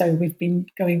 years or so, we've been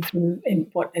going through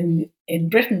what in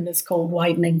Britain is called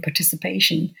widening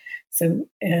participation. So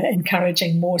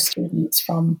encouraging more students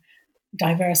from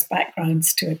diverse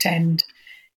backgrounds to attend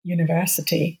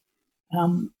university.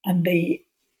 And they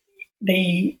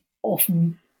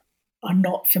often are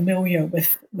not familiar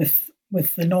with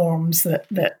the norms that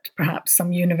perhaps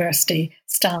some university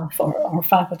staff or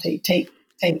faculty take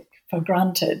for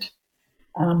granted.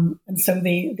 And so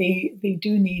they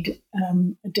do need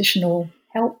additional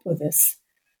help with this.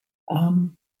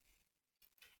 And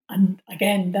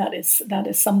again, that is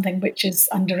something which is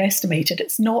underestimated.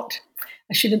 It's not.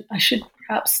 I should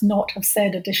perhaps not have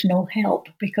said additional help,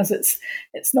 because it's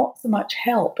not so much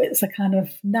help. It's a kind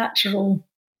of natural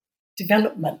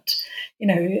development.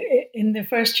 In the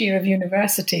first year of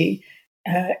university,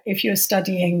 if you're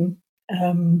studying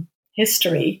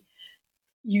history,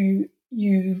 you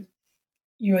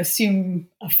assume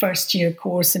a first year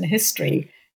course in history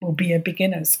will be a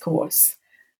beginner's course,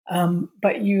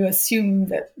 but you assume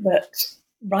that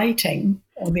writing,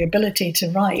 or the ability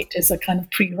to write, is a kind of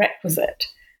prerequisite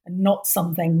and not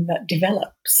something that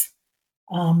develops.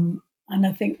 And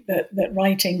I think that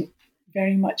writing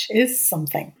very much is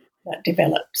something that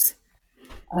develops.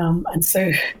 And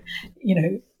so,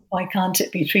 why can't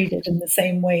it be treated in the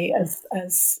same way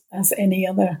as any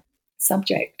other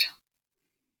subject?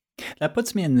 That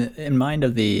puts me in mind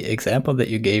of the example that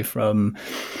you gave from,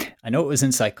 I know it was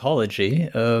in psychology.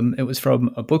 It was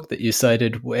from a book that you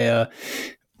cited where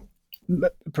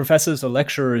professors or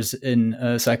lecturers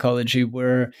in psychology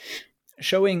were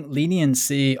showing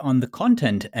leniency on the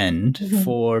content end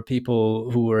for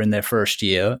people who were in their first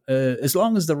year, as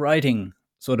long as the writing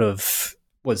sort of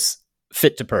was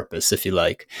fit to purpose, if you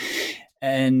like.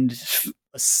 And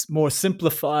more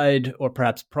simplified or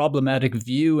perhaps problematic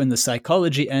view in the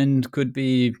psychology end could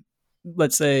be,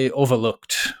 let's say,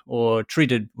 overlooked or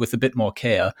treated with a bit more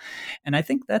care. And I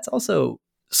think that's also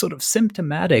sort of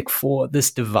symptomatic for this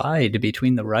divide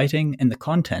between the writing and the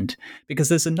content, because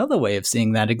there's another way of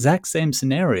seeing that exact same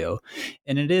scenario.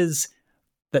 And it is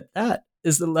that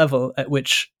is the level at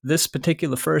which this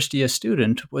particular first year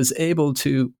student was able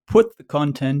to put the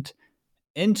content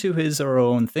into his or her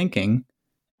own thinking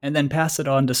and then pass it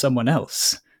on to someone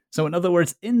else. So in other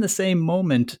words, in the same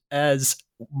moment, as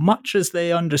much as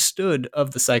they understood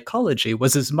of the psychology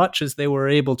was as much as they were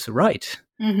able to write.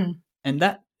 Mm-hmm.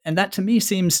 And that to me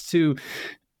seems to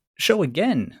show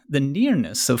again the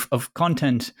nearness of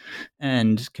content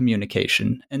and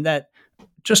communication. And that,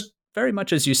 just very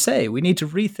much as you say, we need to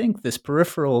rethink this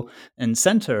peripheral and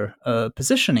center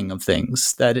positioning of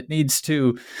things, that it needs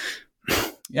to,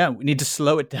 we need to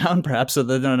slow it down perhaps so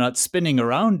that they're not spinning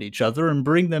around each other, and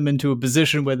bring them into a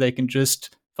position where they can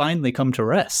just finally come to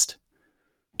rest.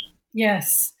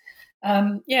 Yes.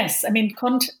 Yes. I mean,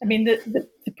 the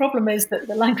problem is that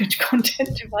the language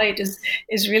content divide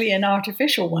is really an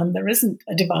artificial one. There isn't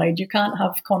a divide. You can't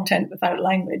have content without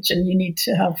language, and you need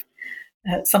to have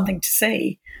something to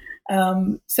say.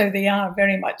 So they are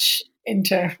very much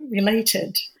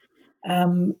interrelated.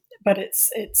 But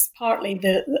it's partly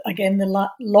the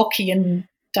Lockean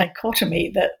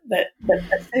dichotomy that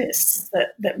exists,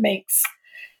 that makes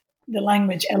the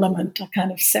language element a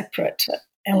kind of separate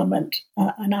element,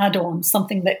 an add-on,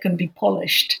 something that can be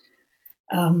polished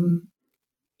rather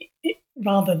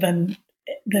than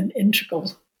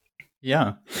integral.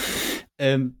 Yeah.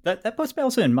 That puts me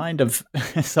also in mind of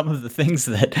some of the things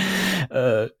that,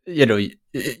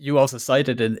 you also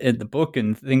cited in the book,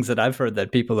 and things that I've heard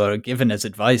that people are given as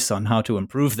advice on how to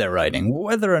improve their writing,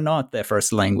 whether or not their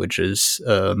first language is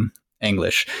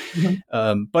English.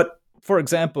 Mm-hmm. But for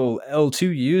example,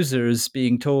 L2 users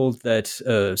being told that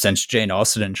since Jane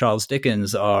Austen and Charles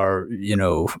Dickens are,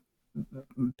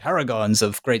 paragons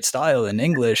of great style in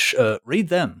English, read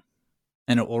them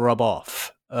and it will rub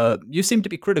off. You seem to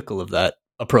be critical of that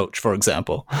approach, for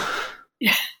example.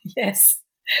 Yes.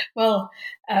 Well,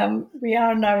 we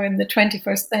are now in the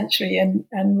 21st century, and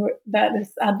that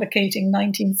is advocating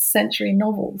 19th century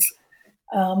novels,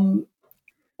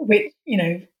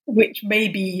 which may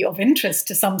be of interest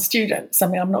to some students. I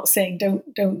mean, I'm not saying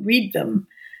don't read them,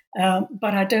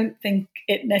 but I don't think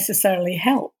it necessarily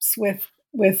helps with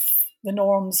the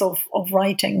norms of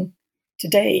writing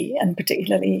today, and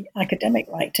particularly academic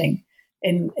writing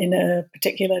in a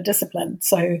particular discipline.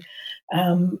 So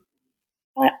I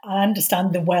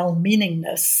understand the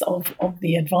well-meaningness of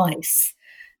the advice,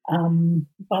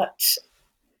 but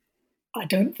I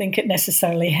don't think it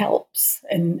necessarily helps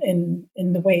in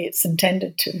the way it's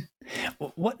intended to.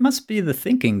 What must be the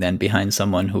thinking then behind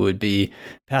someone who would be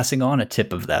passing on a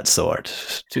tip of that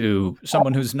sort to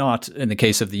someone who's not, in the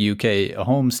case of the UK, a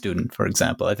home student, for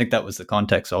example? I think that was the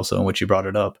context also in which you brought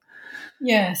it up.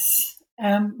 Yes.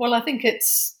 Well, I think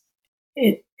it's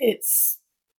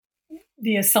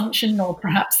the assumption, or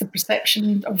perhaps the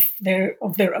perception of their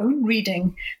own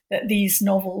reading, that these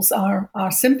novels are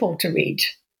simple to read.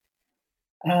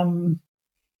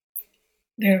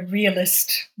 They're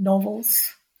realist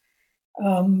novels.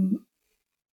 And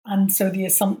so the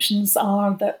assumptions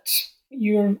are that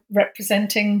you're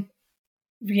representing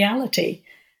reality.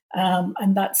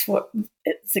 And that's what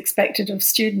it's expected of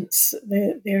students.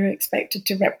 They're expected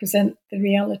to represent the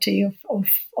reality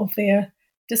of their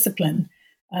discipline.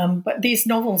 But these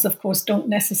novels, of course, don't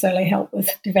necessarily help with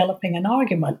developing an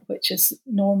argument, which is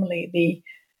normally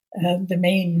the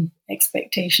main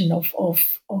expectation of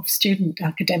student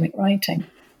academic writing.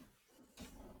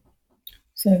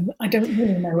 So I don't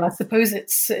really know. I suppose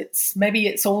it's maybe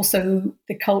it's also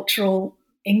the cultural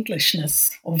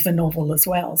Englishness of the novel as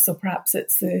well. So perhaps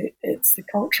it's the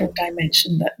cultural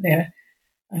dimension that they're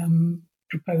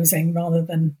proposing rather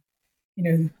than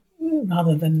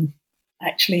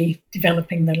actually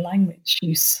developing their language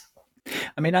use.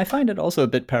 I mean, I find it also a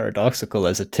bit paradoxical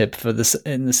as a tip for this,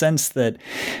 in the sense that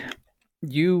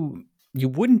you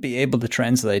wouldn't be able to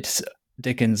translate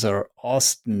Dickens or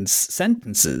Austen's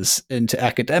sentences into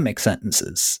academic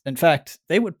sentences. In fact,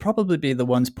 they would probably be the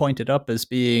ones pointed up as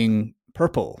being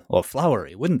purple or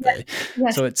flowery, wouldn't they?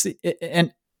 Yes. So it's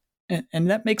and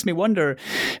that makes me wonder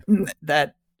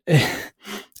that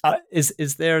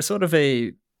is there sort of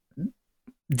a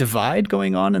divide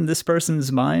going on in this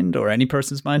person's mind, or any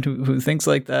person's mind who thinks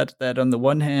like that on the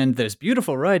one hand there's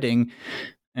beautiful writing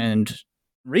and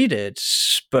read it,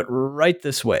 but write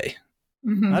this way.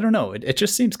 Mm-hmm. I don't know. It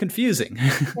just seems confusing.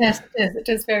 Yes, it is. It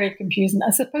is very confusing. I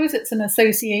suppose it's an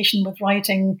association with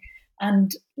writing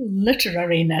and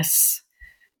literariness.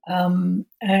 I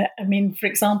mean, for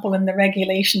example, in the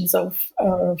regulations of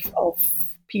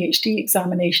PhD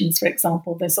examinations, for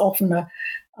example, there's often a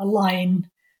line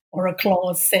or a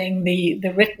clause saying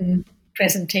the written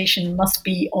presentation must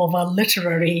be of a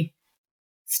literary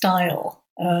style.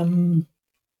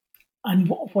 And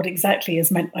what exactly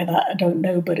is meant by that, I don't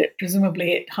know, but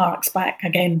presumably it harks back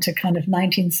again to kind of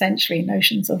 19th century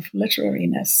notions of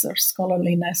literariness or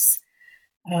scholarliness,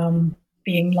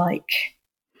 being like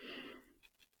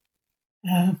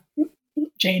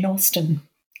Jane Austen,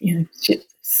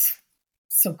 she's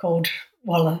so-called,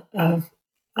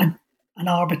 an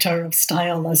arbiter of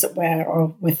style, as it were,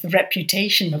 or with the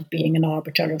reputation of being an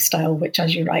arbiter of style, which,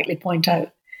 as you rightly point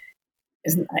out,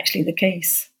 isn't actually the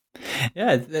case.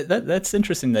 Yeah, that's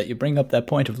interesting that you bring up that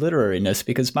point of literariness,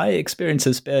 because my experience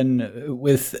has been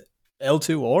with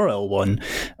L2 or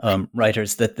L1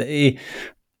 writers that they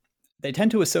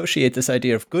tend to associate this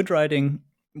idea of good writing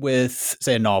with,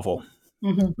 say, a novel.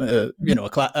 A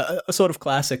sort of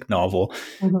classic novel,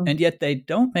 and yet they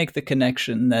don't make the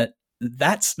connection that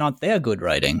that's not their good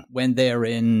writing when they're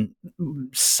in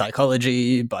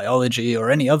psychology, biology,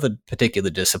 or any other particular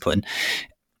discipline.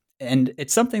 And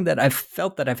it's something that I've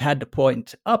felt that I've had to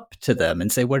point up to them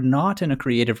and say, we're not in a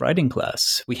creative writing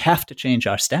class. We have to change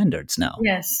our standards now.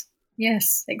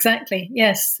 Yes, exactly.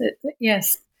 Yes.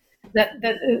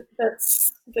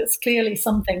 That's clearly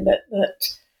something that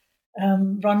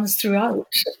runs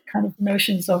throughout kind of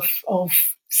notions of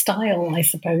style, I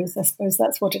suppose. I suppose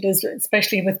that's what it is,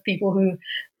 especially with people who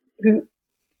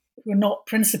are not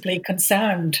principally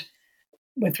concerned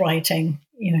with writing,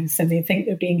 so they think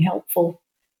they're being helpful,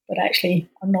 but actually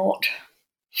are not,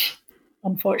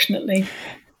 unfortunately.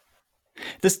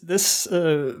 This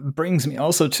brings me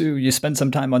also to, you spend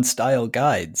some time on style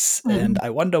guides, and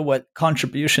I wonder what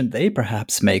contribution they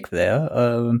perhaps make there.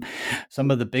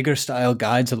 Some of the bigger style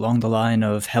guides along the line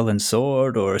of Helen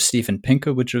Sword or Steven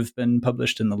Pinker, which have been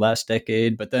published in the last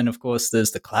decade. But then, of course,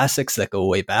 there's the classics that go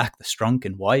way back, the Strunk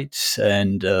and White,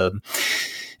 and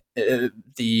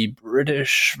the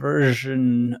British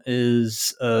version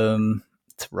is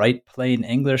Write Plain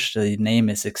English. The name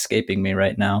is escaping me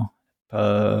right now.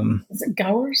 Is it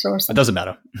Gowers or something? It doesn't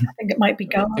matter. I think it might be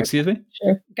Gowers. Excuse me?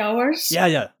 Sure. Gowers?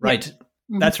 Yeah, right. Yeah.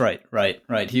 That's right.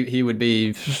 He would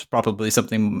be probably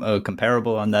something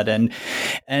comparable on that end.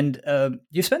 And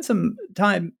you spent some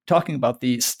time talking about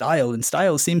the style, and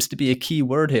style seems to be a key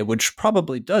word here, which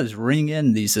probably does ring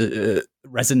in these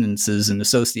resonances and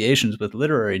associations with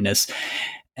literariness.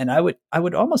 And I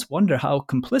would almost wonder how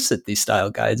complicit these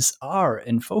style guides are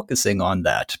in focusing on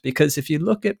that, because if you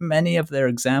look at many of their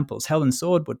examples, Helen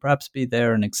Sword would perhaps be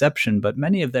there an exception, but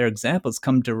many of their examples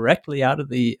come directly out of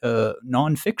the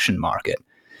nonfiction market.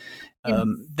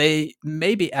 They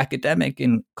may be academic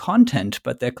in content,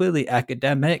 but they're clearly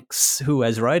academics who,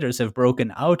 as writers, have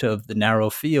broken out of the narrow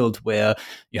field where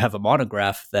you have a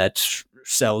monograph that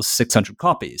sells 600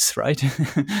 copies, right?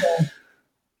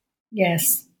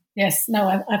 Yes. No,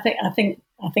 I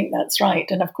think that's right.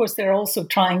 And of course, they're also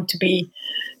trying to be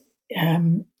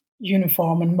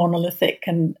uniform and monolithic,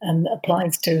 and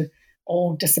applies to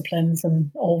all disciplines and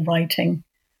all writing,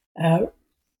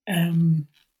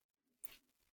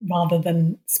 rather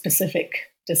than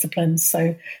specific disciplines.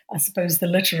 So I suppose the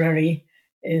literary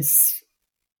is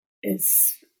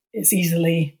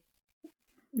easily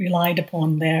relied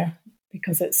upon there,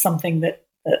 because it's something that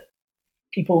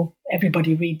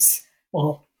everybody reads.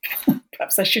 Well,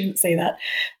 perhaps I shouldn't say that.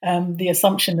 The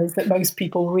assumption is that most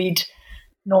people read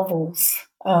novels,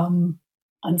 and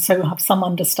so have some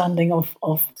understanding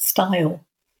of style.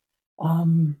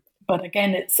 But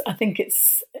again, I think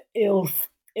it's ill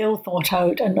thought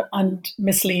out and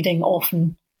misleading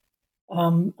often.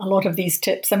 A lot of these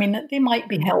tips, I mean, they might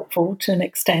be helpful to an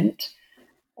extent.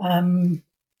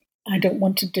 I don't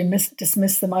want to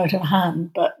dismiss them out of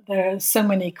hand, but there are so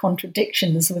many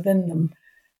contradictions within them.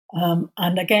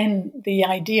 And again, the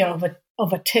idea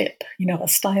of a tip, a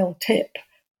style tip,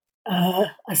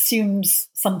 assumes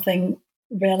something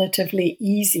relatively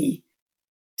easy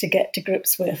to get to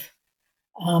grips with,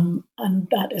 and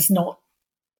that is not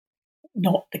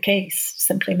the case.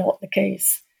 Simply not the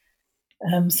case.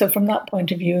 So from that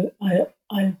point of view,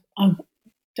 I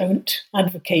don't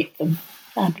advocate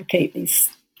these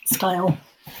style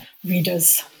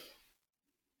readers.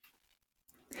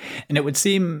 And it would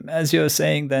seem, as you're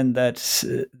saying then, that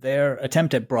their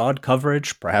attempt at broad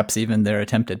coverage, perhaps even their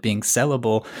attempt at being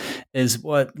sellable, is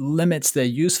what limits their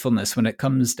usefulness when it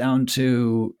comes down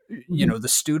to, the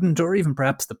student or even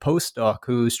perhaps the postdoc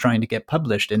who's trying to get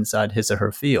published inside his or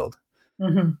her field.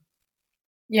 Mm-hmm.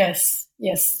 Yes,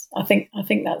 I think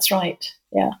that's right.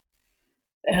 Yeah.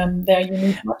 There you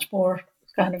need much more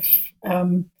kind of,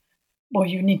 well,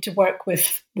 you need to work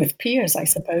with peers, I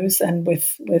suppose, and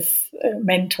with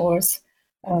mentors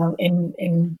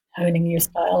in honing your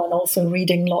style, and also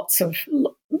reading lots of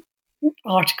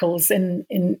articles in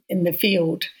the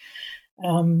field,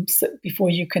 so before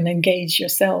you can engage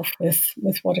yourself with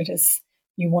what it is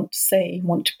you want to say,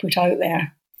 want to put out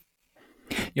there.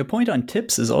 Your point on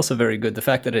tips is also very good. The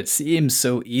fact that it seems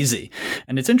so easy.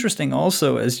 And it's interesting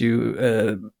also, as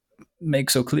you make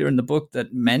so clear in the book,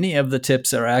 that many of the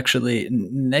tips are actually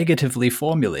negatively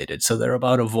formulated. So they're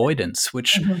about avoidance,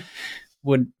 which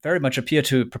would very much appear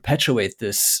to perpetuate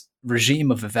this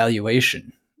regime of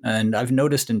evaluation. And I've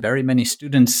noticed in very many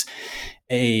students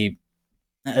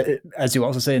as you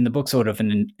also say in the book, sort of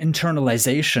an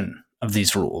internalization of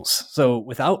these rules. So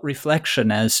without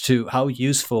reflection as to how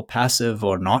useful passive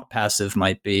or not passive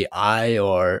might be, I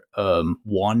or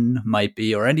one might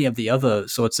be, or any of the other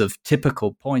sorts of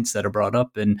typical points that are brought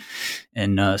up in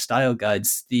style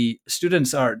guides, the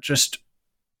students are just,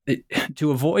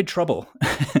 to avoid trouble,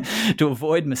 to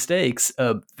avoid mistakes,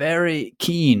 very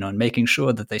keen on making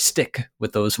sure that they stick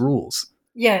with those rules.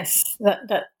 Yes,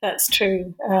 that's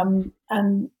true,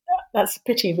 and that's a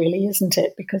pity, really, isn't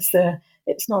it? Because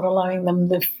it's not allowing them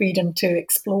the freedom to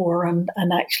explore and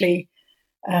actually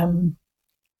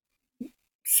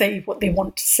say what they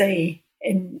want to say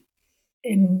in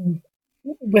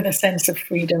with a sense of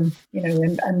freedom,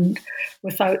 and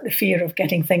without the fear of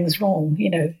getting things wrong.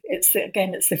 It's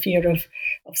the fear of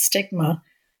stigma,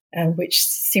 which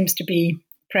seems to be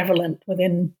prevalent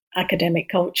within academic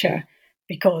culture,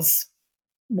 because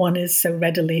one is so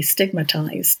readily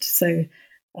stigmatized. So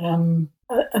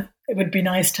it would be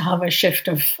nice to have a shift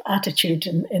of attitude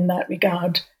in that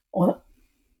regard, or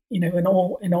in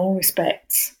all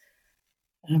respects,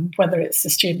 whether it's the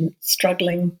student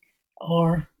struggling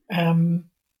or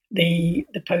the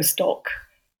postdoc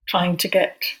trying to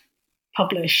get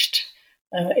published.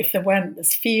 If there weren't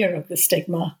this fear of the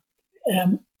stigma,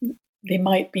 they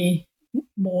might be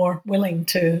more willing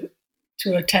to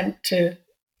attempt to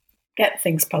get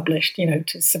things published,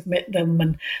 to submit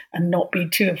them and not be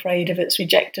too afraid if it's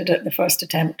rejected at the first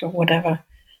attempt or whatever.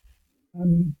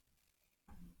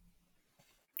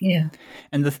 Yeah.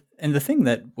 And the thing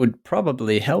that would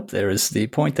probably help there is the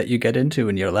point that you get into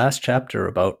in your last chapter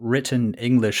about written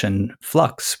English and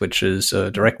flux, which is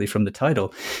directly from the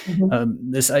title.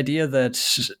 This idea that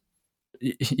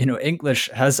English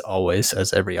has always,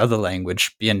 as every other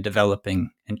language, been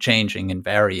developing and changing and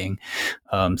varying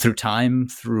through time,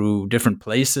 through different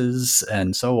places,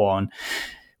 and so on.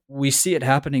 We see it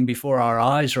happening before our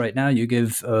eyes right now. You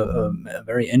give a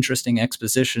very interesting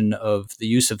exposition of the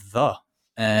use of the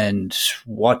and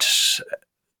what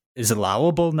is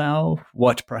allowable now,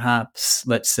 what perhaps,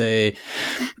 let's say,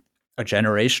 a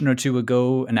generation or two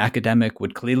ago, an academic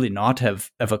would clearly not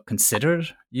have ever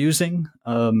considered using.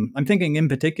 I'm thinking in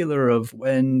particular of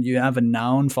when you have a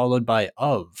noun followed by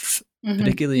of,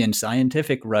 particularly in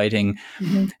scientific writing,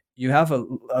 you have a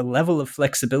level of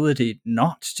flexibility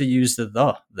not to use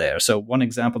the there. So one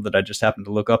example that I just happened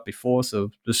to look up before,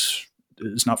 so this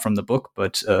is not from the book,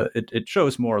 but it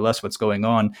shows more or less what's going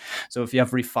on. So if you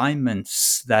have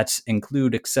refinements that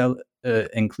include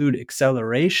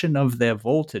acceleration of their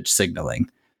voltage signaling.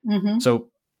 So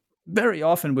very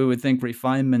often we would think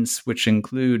refinements which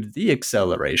include the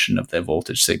acceleration of their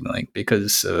voltage signaling,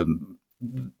 because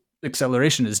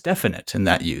acceleration is definite in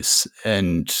that use,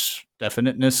 and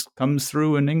definiteness comes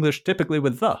through in English typically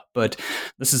with the, but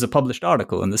this is a published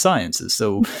article in the Sciences.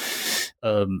 So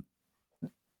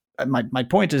my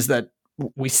point is that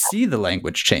we see the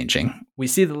language changing. We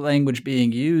see the language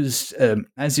being used,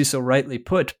 as you so rightly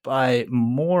put, by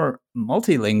more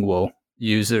multilingual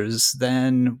users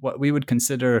than what we would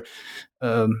consider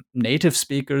native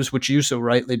speakers, which you so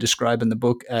rightly describe in the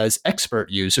book as expert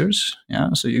users.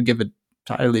 Yeah, so you give a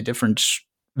entirely different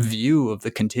view of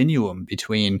the continuum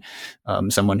between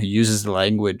someone who uses the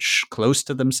language close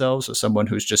to themselves or someone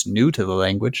who's just new to the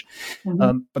language.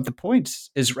 But the point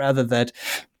is rather that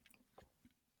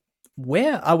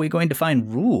where are we going to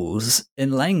find rules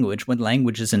in language when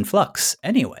language is in flux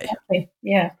anyway?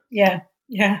 Yeah.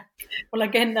 Well,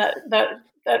 again,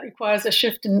 that requires a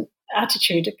shift in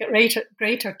attitude, a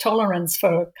greater tolerance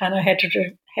for kind of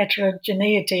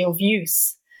heterogeneity of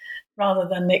use, rather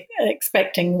than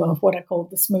expecting what I call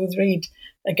the smooth read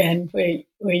again,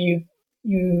 where you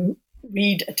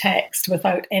read a text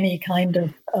without any kind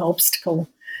of obstacle.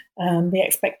 The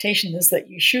expectation is that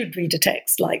you should read a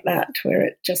text like that, where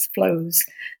it just flows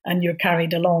and you're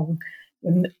carried along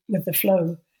with the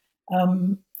flow.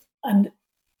 And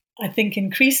I think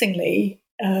increasingly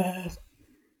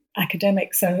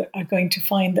academics are going to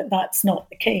find that that's not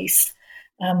the case.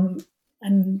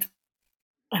 And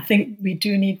I think we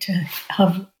do need to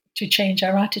have to change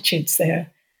our attitudes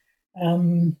there.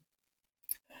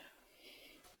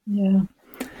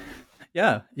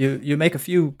 Yeah, you make a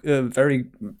few very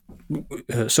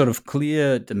sort of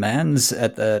clear demands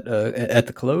at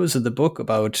the close of the book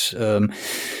about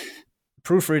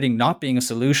proofreading not being a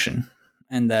solution,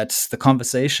 and that the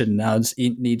conversation now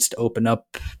needs to open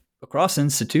up across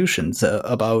institutions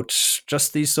about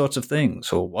just these sorts of things.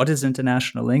 So what is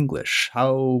international English?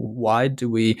 How wide do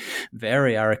we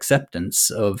vary our acceptance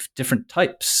of different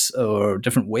types or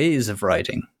different ways of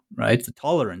writing? Right? The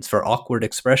tolerance for awkward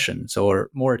expressions, or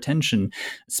more attention,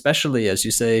 especially, as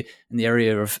you say, in the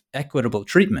area of equitable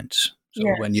treatment. So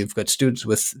yes. When you've got students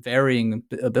with varying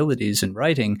abilities in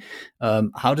writing,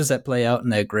 how does that play out in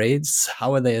their grades?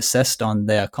 How are they assessed on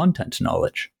their content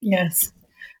knowledge? Yes.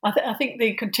 I think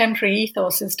the contemporary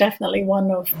ethos is definitely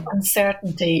one of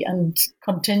uncertainty and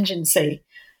contingency.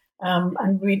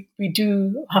 And we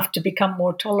do have to become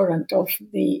more tolerant of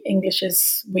the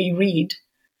Englishes we read.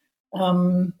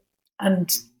 And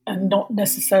not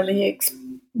necessarily,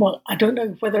 I don't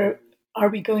know whether, are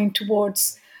we going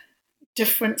towards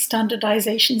different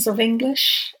standardizations of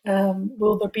English?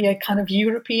 Will there be a kind of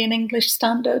European English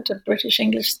standard, a British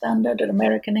English standard, an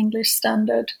American English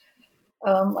standard,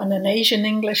 and an Asian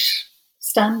English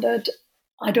standard?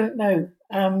 I don't know.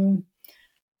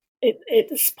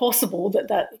 It's possible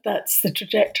that's the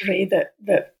trajectory that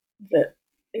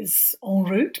is en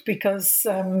route, because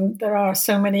there are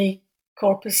so many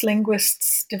corpus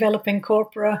linguists developing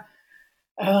corpora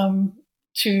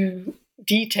to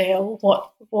detail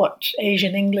what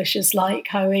Asian English is like,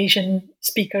 how Asian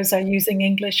speakers are using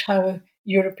English, how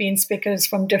European speakers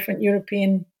from different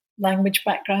European language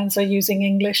backgrounds are using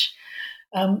English.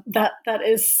 That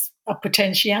is a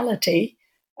potentiality.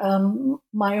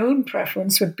 My own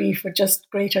preference would be for just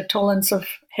greater tolerance of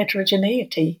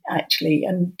heterogeneity, actually,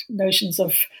 and notions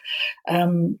of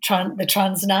the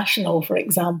transnational, for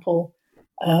example,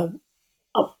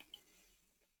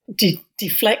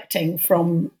 deflecting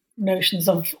from notions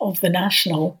of the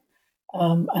national,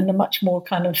 and a much more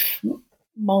kind of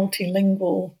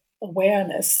multilingual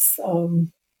awareness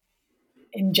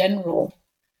in general.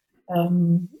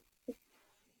 But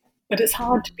it's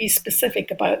hard to be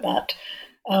specific about that.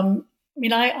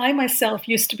 I myself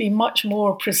used to be much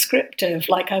more prescriptive,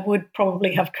 like I would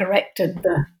probably have corrected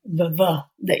the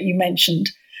that you mentioned.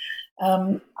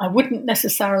 I wouldn't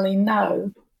necessarily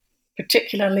now,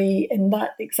 particularly in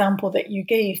that example that you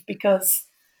gave, because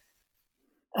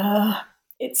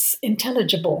it's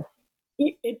intelligible.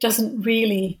 It doesn't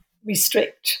really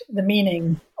restrict the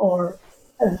meaning or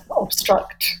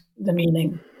obstruct the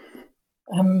meaning.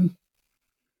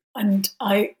 And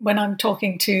when I'm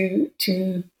talking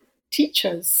to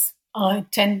teachers, I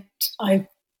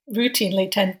routinely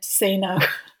tend to say now,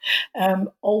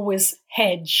 always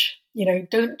hedge.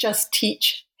 Don't just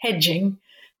teach hedging,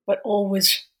 but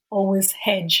always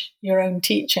hedge your own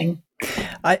teaching.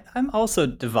 I'm also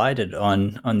divided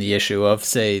on the issue of,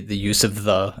 say, the use of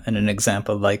the in an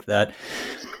example like that,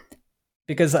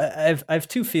 because I've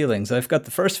two feelings. I've got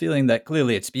the first feeling that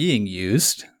clearly it's being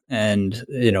used, and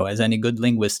as any good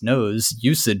linguist knows,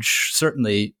 usage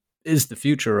certainly is the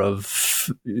future of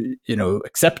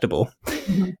acceptable,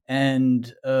 Mm-hmm.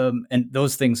 and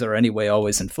those things are anyway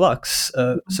always in flux.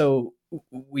 So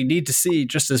we need to see,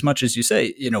 just as much as you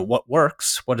say, what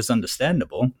works, what is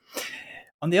understandable.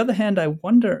 On the other hand, I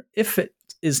wonder if it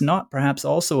is not perhaps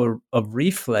also a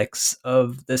reflex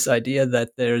of this idea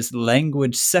that there's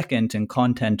language second and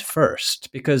content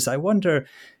first. Because I wonder,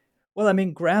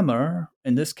 grammar,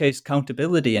 in this case,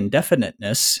 countability and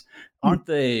definiteness, aren't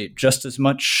they just as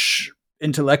much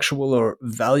intellectual or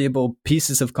valuable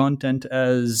pieces of content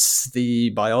as the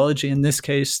biology, in this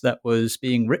case, that was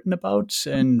being written about?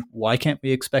 And why can't we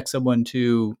expect someone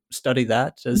to study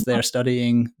that as they're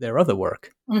studying their other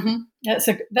work? Mm-hmm.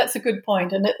 That's a good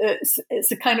point, and it's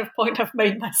the kind of point I've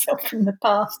made myself in the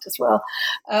past as well.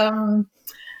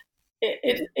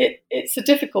 It's a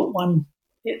difficult one.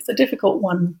 It's a difficult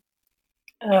one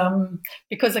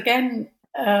because, again,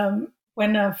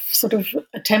 when I've sort of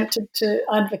attempted to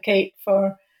advocate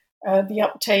for the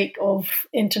uptake of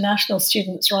international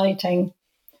students' writing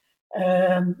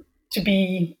to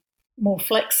be more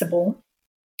flexible,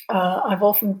 I've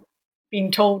often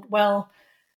been told, well,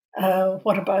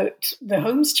 what about the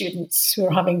home students who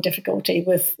are having difficulty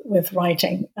with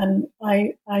writing? And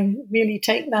I really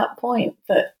take that point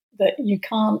that you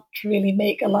can't really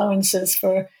make allowances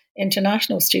for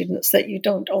international students that you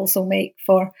don't also make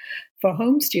for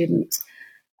home students.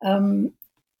 And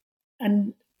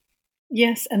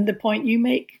Yes, and the point you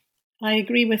make, I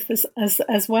agree with this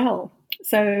as well.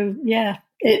 So yeah,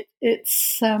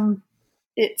 it's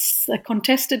a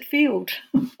contested field,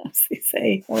 as they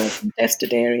say, or a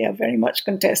contested area, very much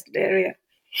contested area.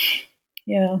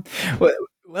 Yeah.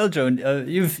 Well, Joan,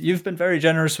 you've been very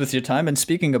generous with your time. And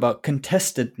speaking about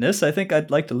contestedness, I think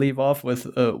I'd like to leave off with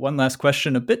one last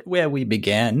question, a bit where we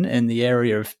began in the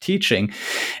area of teaching.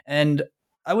 And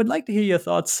I would like to hear your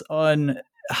thoughts on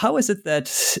how is it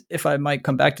that, if I might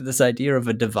come back to this idea of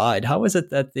a divide, how is it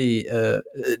that the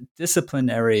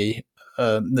disciplinary,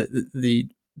 the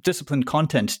disciplined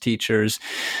content teachers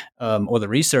or the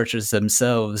researchers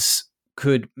themselves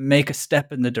could make a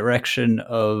step in the direction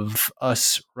of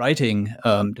us writing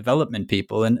development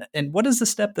people, and what is the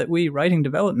step that we writing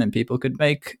development people could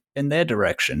make in their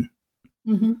direction?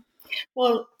 Mm-hmm.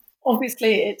 Well,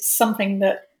 obviously, it's something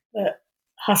that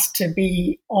has to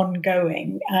be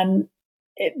ongoing, and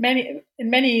in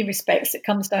many respects, it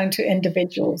comes down to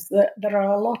individuals. There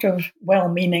are a lot of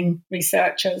well-meaning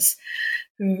researchers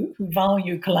who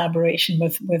value collaboration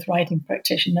with writing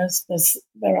practitioners.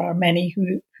 There are many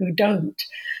who don't.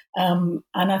 And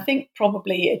I think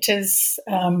probably it is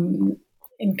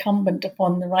incumbent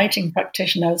upon the writing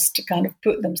practitioners to kind of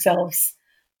put themselves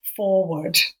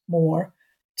forward more,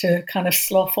 to kind of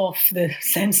slough off the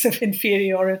sense of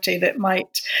inferiority that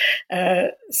might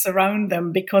surround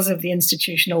them because of the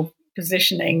institutional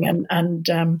positioning, and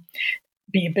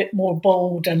be a bit more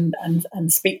bold and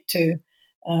speak to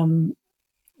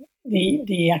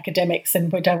the academics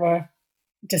in whatever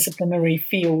disciplinary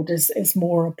field is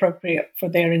more appropriate for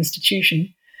their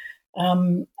institution,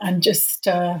 and just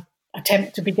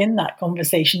attempt to begin that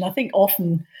conversation. I think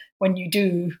often when you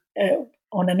do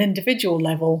on an individual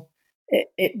level,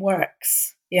 it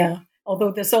works. Yeah.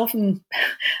 Although there's often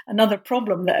another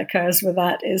problem that occurs with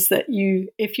that is that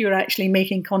if you're actually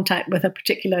making contact with a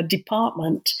particular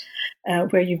department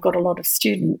where you've got a lot of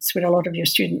students, where a lot of your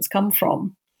students come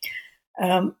from,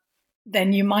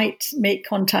 then you might make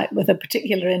contact with a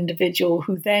particular individual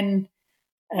who then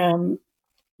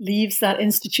leaves that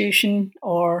institution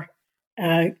or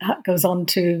goes on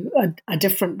to a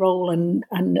different role and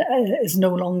is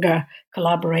no longer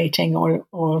collaborating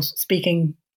or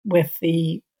speaking with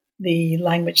the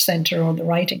language center or the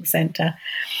writing center,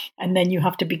 and then you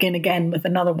have to begin again with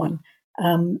another one.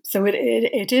 So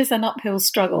it is an uphill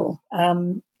struggle.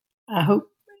 I hope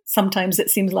sometimes it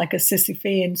seems like a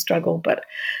Sisyphean struggle, but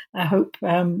I hope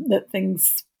I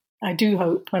do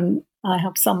hope, and I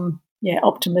have some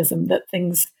optimism that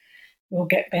things will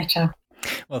get better.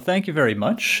 Well, thank you very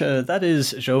much. That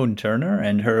is Joan Turner,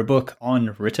 and her book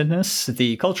On Writtenness,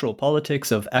 The Cultural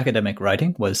Politics of Academic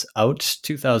Writing, was out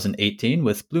 2018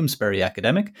 with Bloomsbury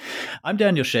Academic. I'm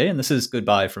Daniel Shea, and this is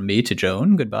goodbye from me to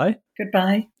Joan. Goodbye.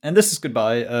 Goodbye. And this is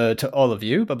goodbye to all of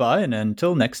you. Bye-bye, and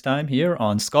until next time here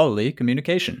on Scholarly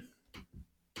Communication.